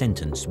guilty and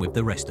sentenced with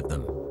the rest of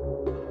them.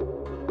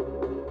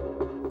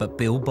 But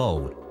Bill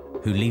Bold,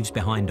 who leaves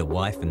behind a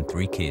wife and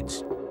 3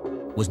 kids,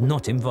 was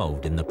not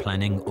involved in the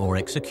planning or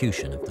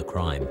execution of the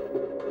crime.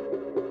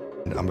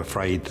 I'm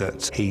afraid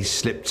that he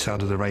slipped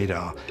under the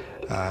radar,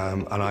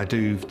 and I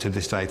do to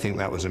this day think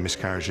that was a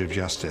miscarriage of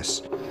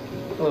justice.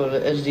 Well,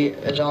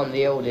 as I'm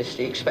the eldest,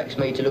 he expects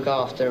me to look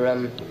after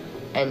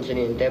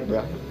Anthony and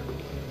Deborah,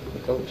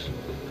 of course.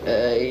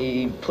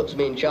 He puts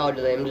me in charge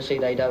of them to see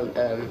they don't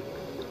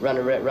run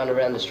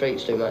around the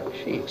streets too much.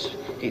 He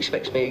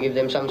expects me to give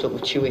them some sort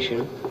of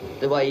tuition,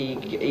 the way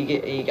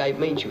he gave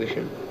me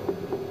tuition.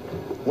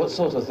 What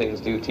sort of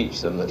things do you teach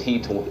them that he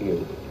taught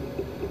you?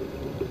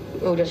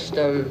 Well, just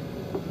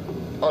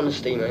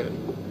honesty, man.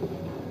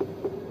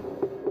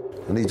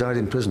 And he died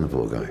in prison, the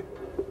poor guy.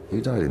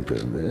 He died in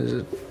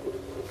prison.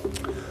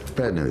 It's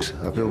bad news.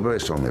 I feel very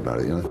strongly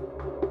about it, you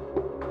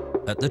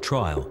know. At the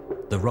trial,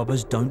 the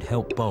robbers don't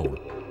help Bold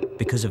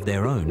because of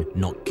their own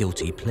not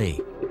guilty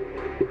plea.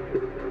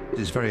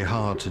 It's very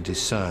hard to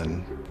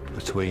discern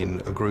between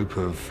a group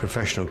of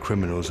professional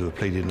criminals who have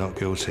pleaded not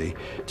guilty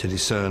to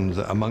discern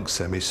that amongst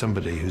them is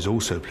somebody who's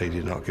also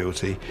pleaded not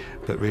guilty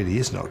but really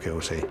is not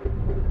guilty.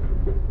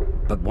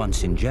 But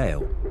once in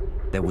jail,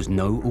 there was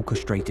no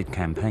orchestrated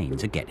campaign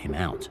to get him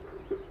out.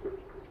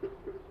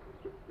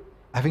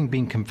 Having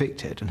been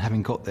convicted and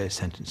having got their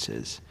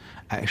sentences,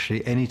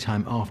 actually any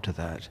time after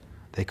that,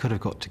 they could have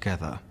got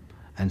together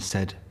and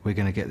said, we're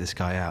going to get this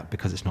guy out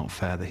because it's not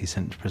fair that he's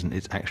sent to prison.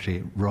 It's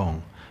actually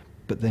wrong.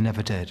 But they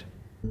never did.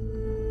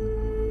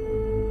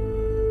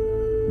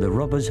 The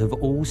robbers have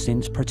all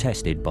since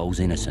protested Bold's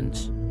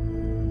innocence.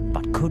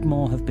 But could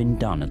more have been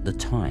done at the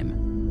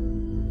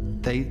time?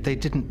 They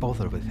didn't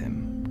bother with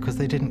him because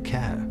they didn't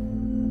care.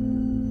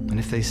 And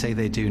if they say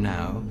they do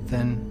now,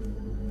 then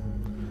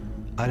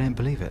I don't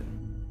believe it.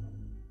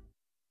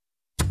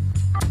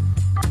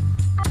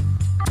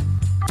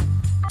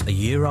 A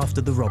year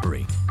after the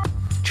robbery,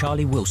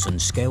 Charlie Wilson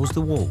scales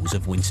the walls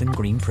of Winson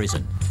Green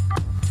Prison.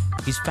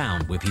 He's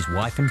found with his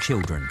wife and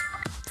children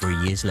 3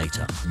 years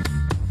later.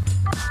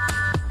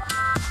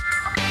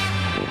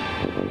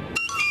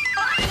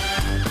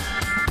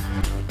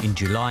 In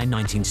July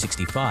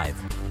 1965,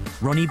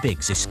 Ronnie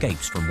Biggs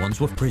escapes from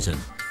Wandsworth Prison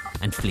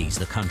and flees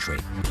the country.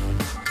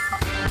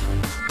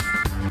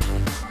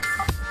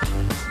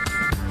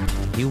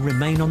 He'll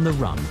remain on the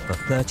run for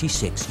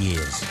 36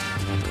 years,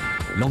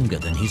 longer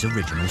than his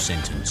original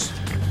sentence.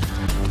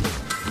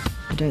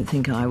 I don't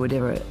think I would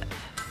ever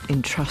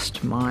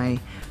entrust my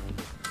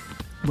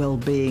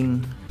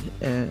well-being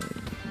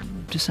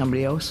to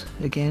somebody else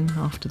again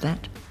after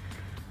that.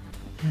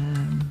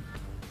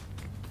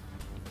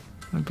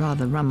 I'd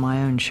rather run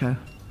my own show.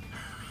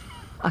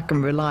 I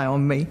can rely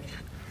on me.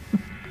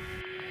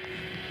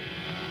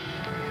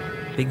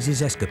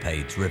 Biggs's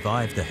escapades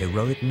revive the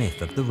heroic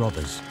myth of the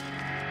robbers,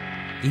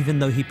 even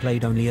though he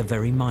played only a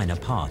very minor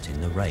part in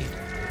the raid.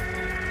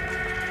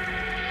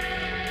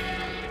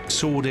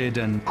 Sordid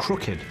and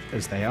crooked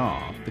as they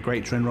are, the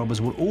Great Train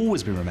robbers will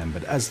always be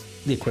remembered as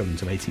the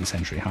equivalent of 18th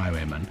century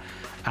highwaymen.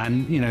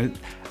 And, you know,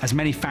 as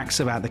many facts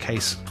about the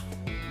case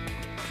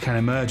can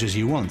emerge as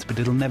you want, but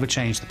it'll never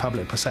change the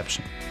public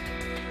perception.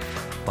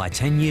 By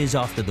 10 years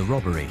after the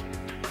robbery,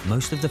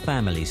 most of the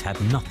families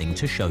have nothing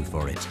to show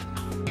for it.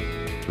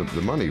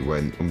 The money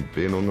went on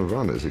being on the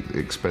run. It's an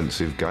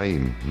expensive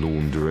game.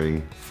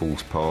 Laundering,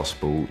 false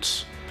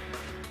passports,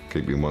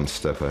 keeping one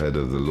step ahead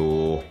of the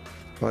law.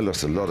 I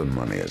lost a lot of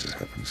money as it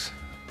happens.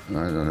 And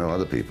I know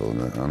other people,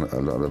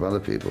 a lot of other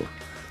people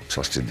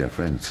trusted their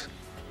friends.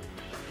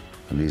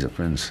 And these are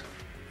friends,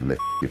 and they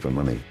you for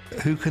money.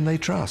 Who can they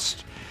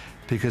trust?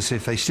 Because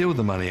if they steal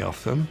the money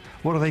off them,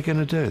 what are they going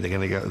to do? They're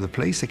going to go to the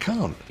police? They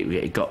can't.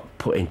 It got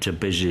put into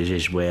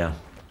businesses where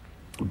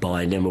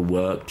buying them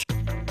worked.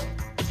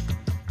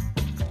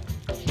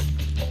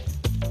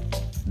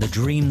 The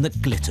dream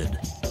that glittered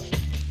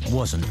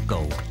wasn't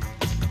gold.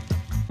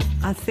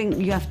 I think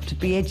you have to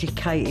be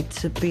educated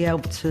to be able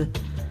to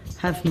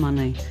have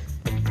money.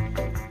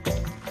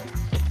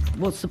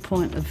 What's the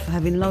point of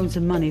having loads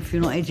of money if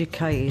you're not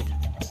educated?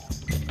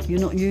 You're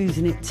not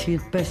using it to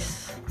your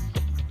best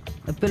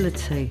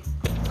ability.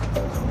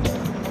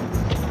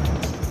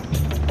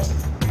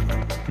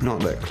 Not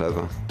that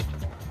clever.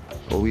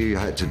 All you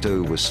had to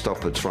do was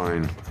stop a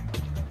train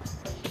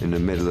in the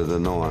middle of the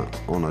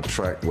night on a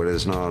track where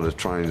there's no other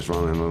trains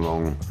running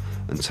along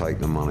and take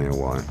the money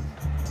away.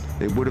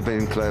 It would have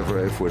been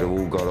clever if we'd have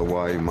all got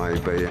away,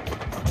 maybe.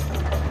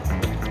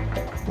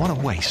 What a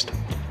waste.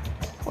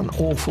 What an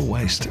awful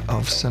waste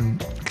of some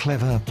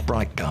clever,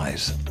 bright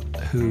guys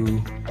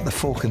who, the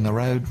fork in the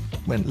road,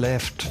 went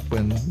left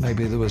when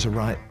maybe there was a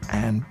right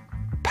and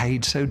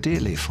paid so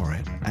dearly for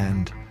it.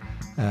 And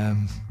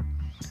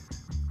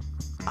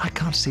I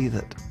can't see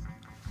that,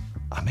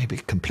 I may be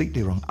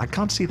completely wrong, I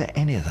can't see that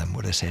any of them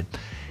would have said,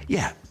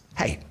 yeah,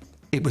 hey,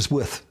 it was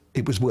worth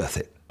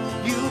it.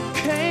 You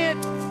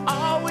can't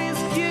always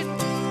get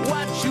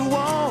what you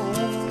want.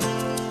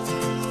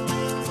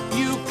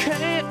 You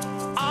can't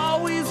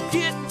always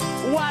get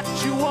what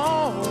you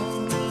want.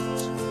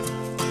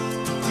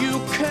 You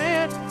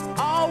can't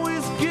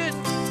always get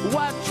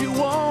what you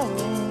want.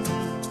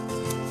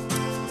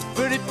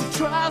 But if you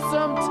try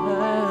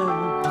sometimes,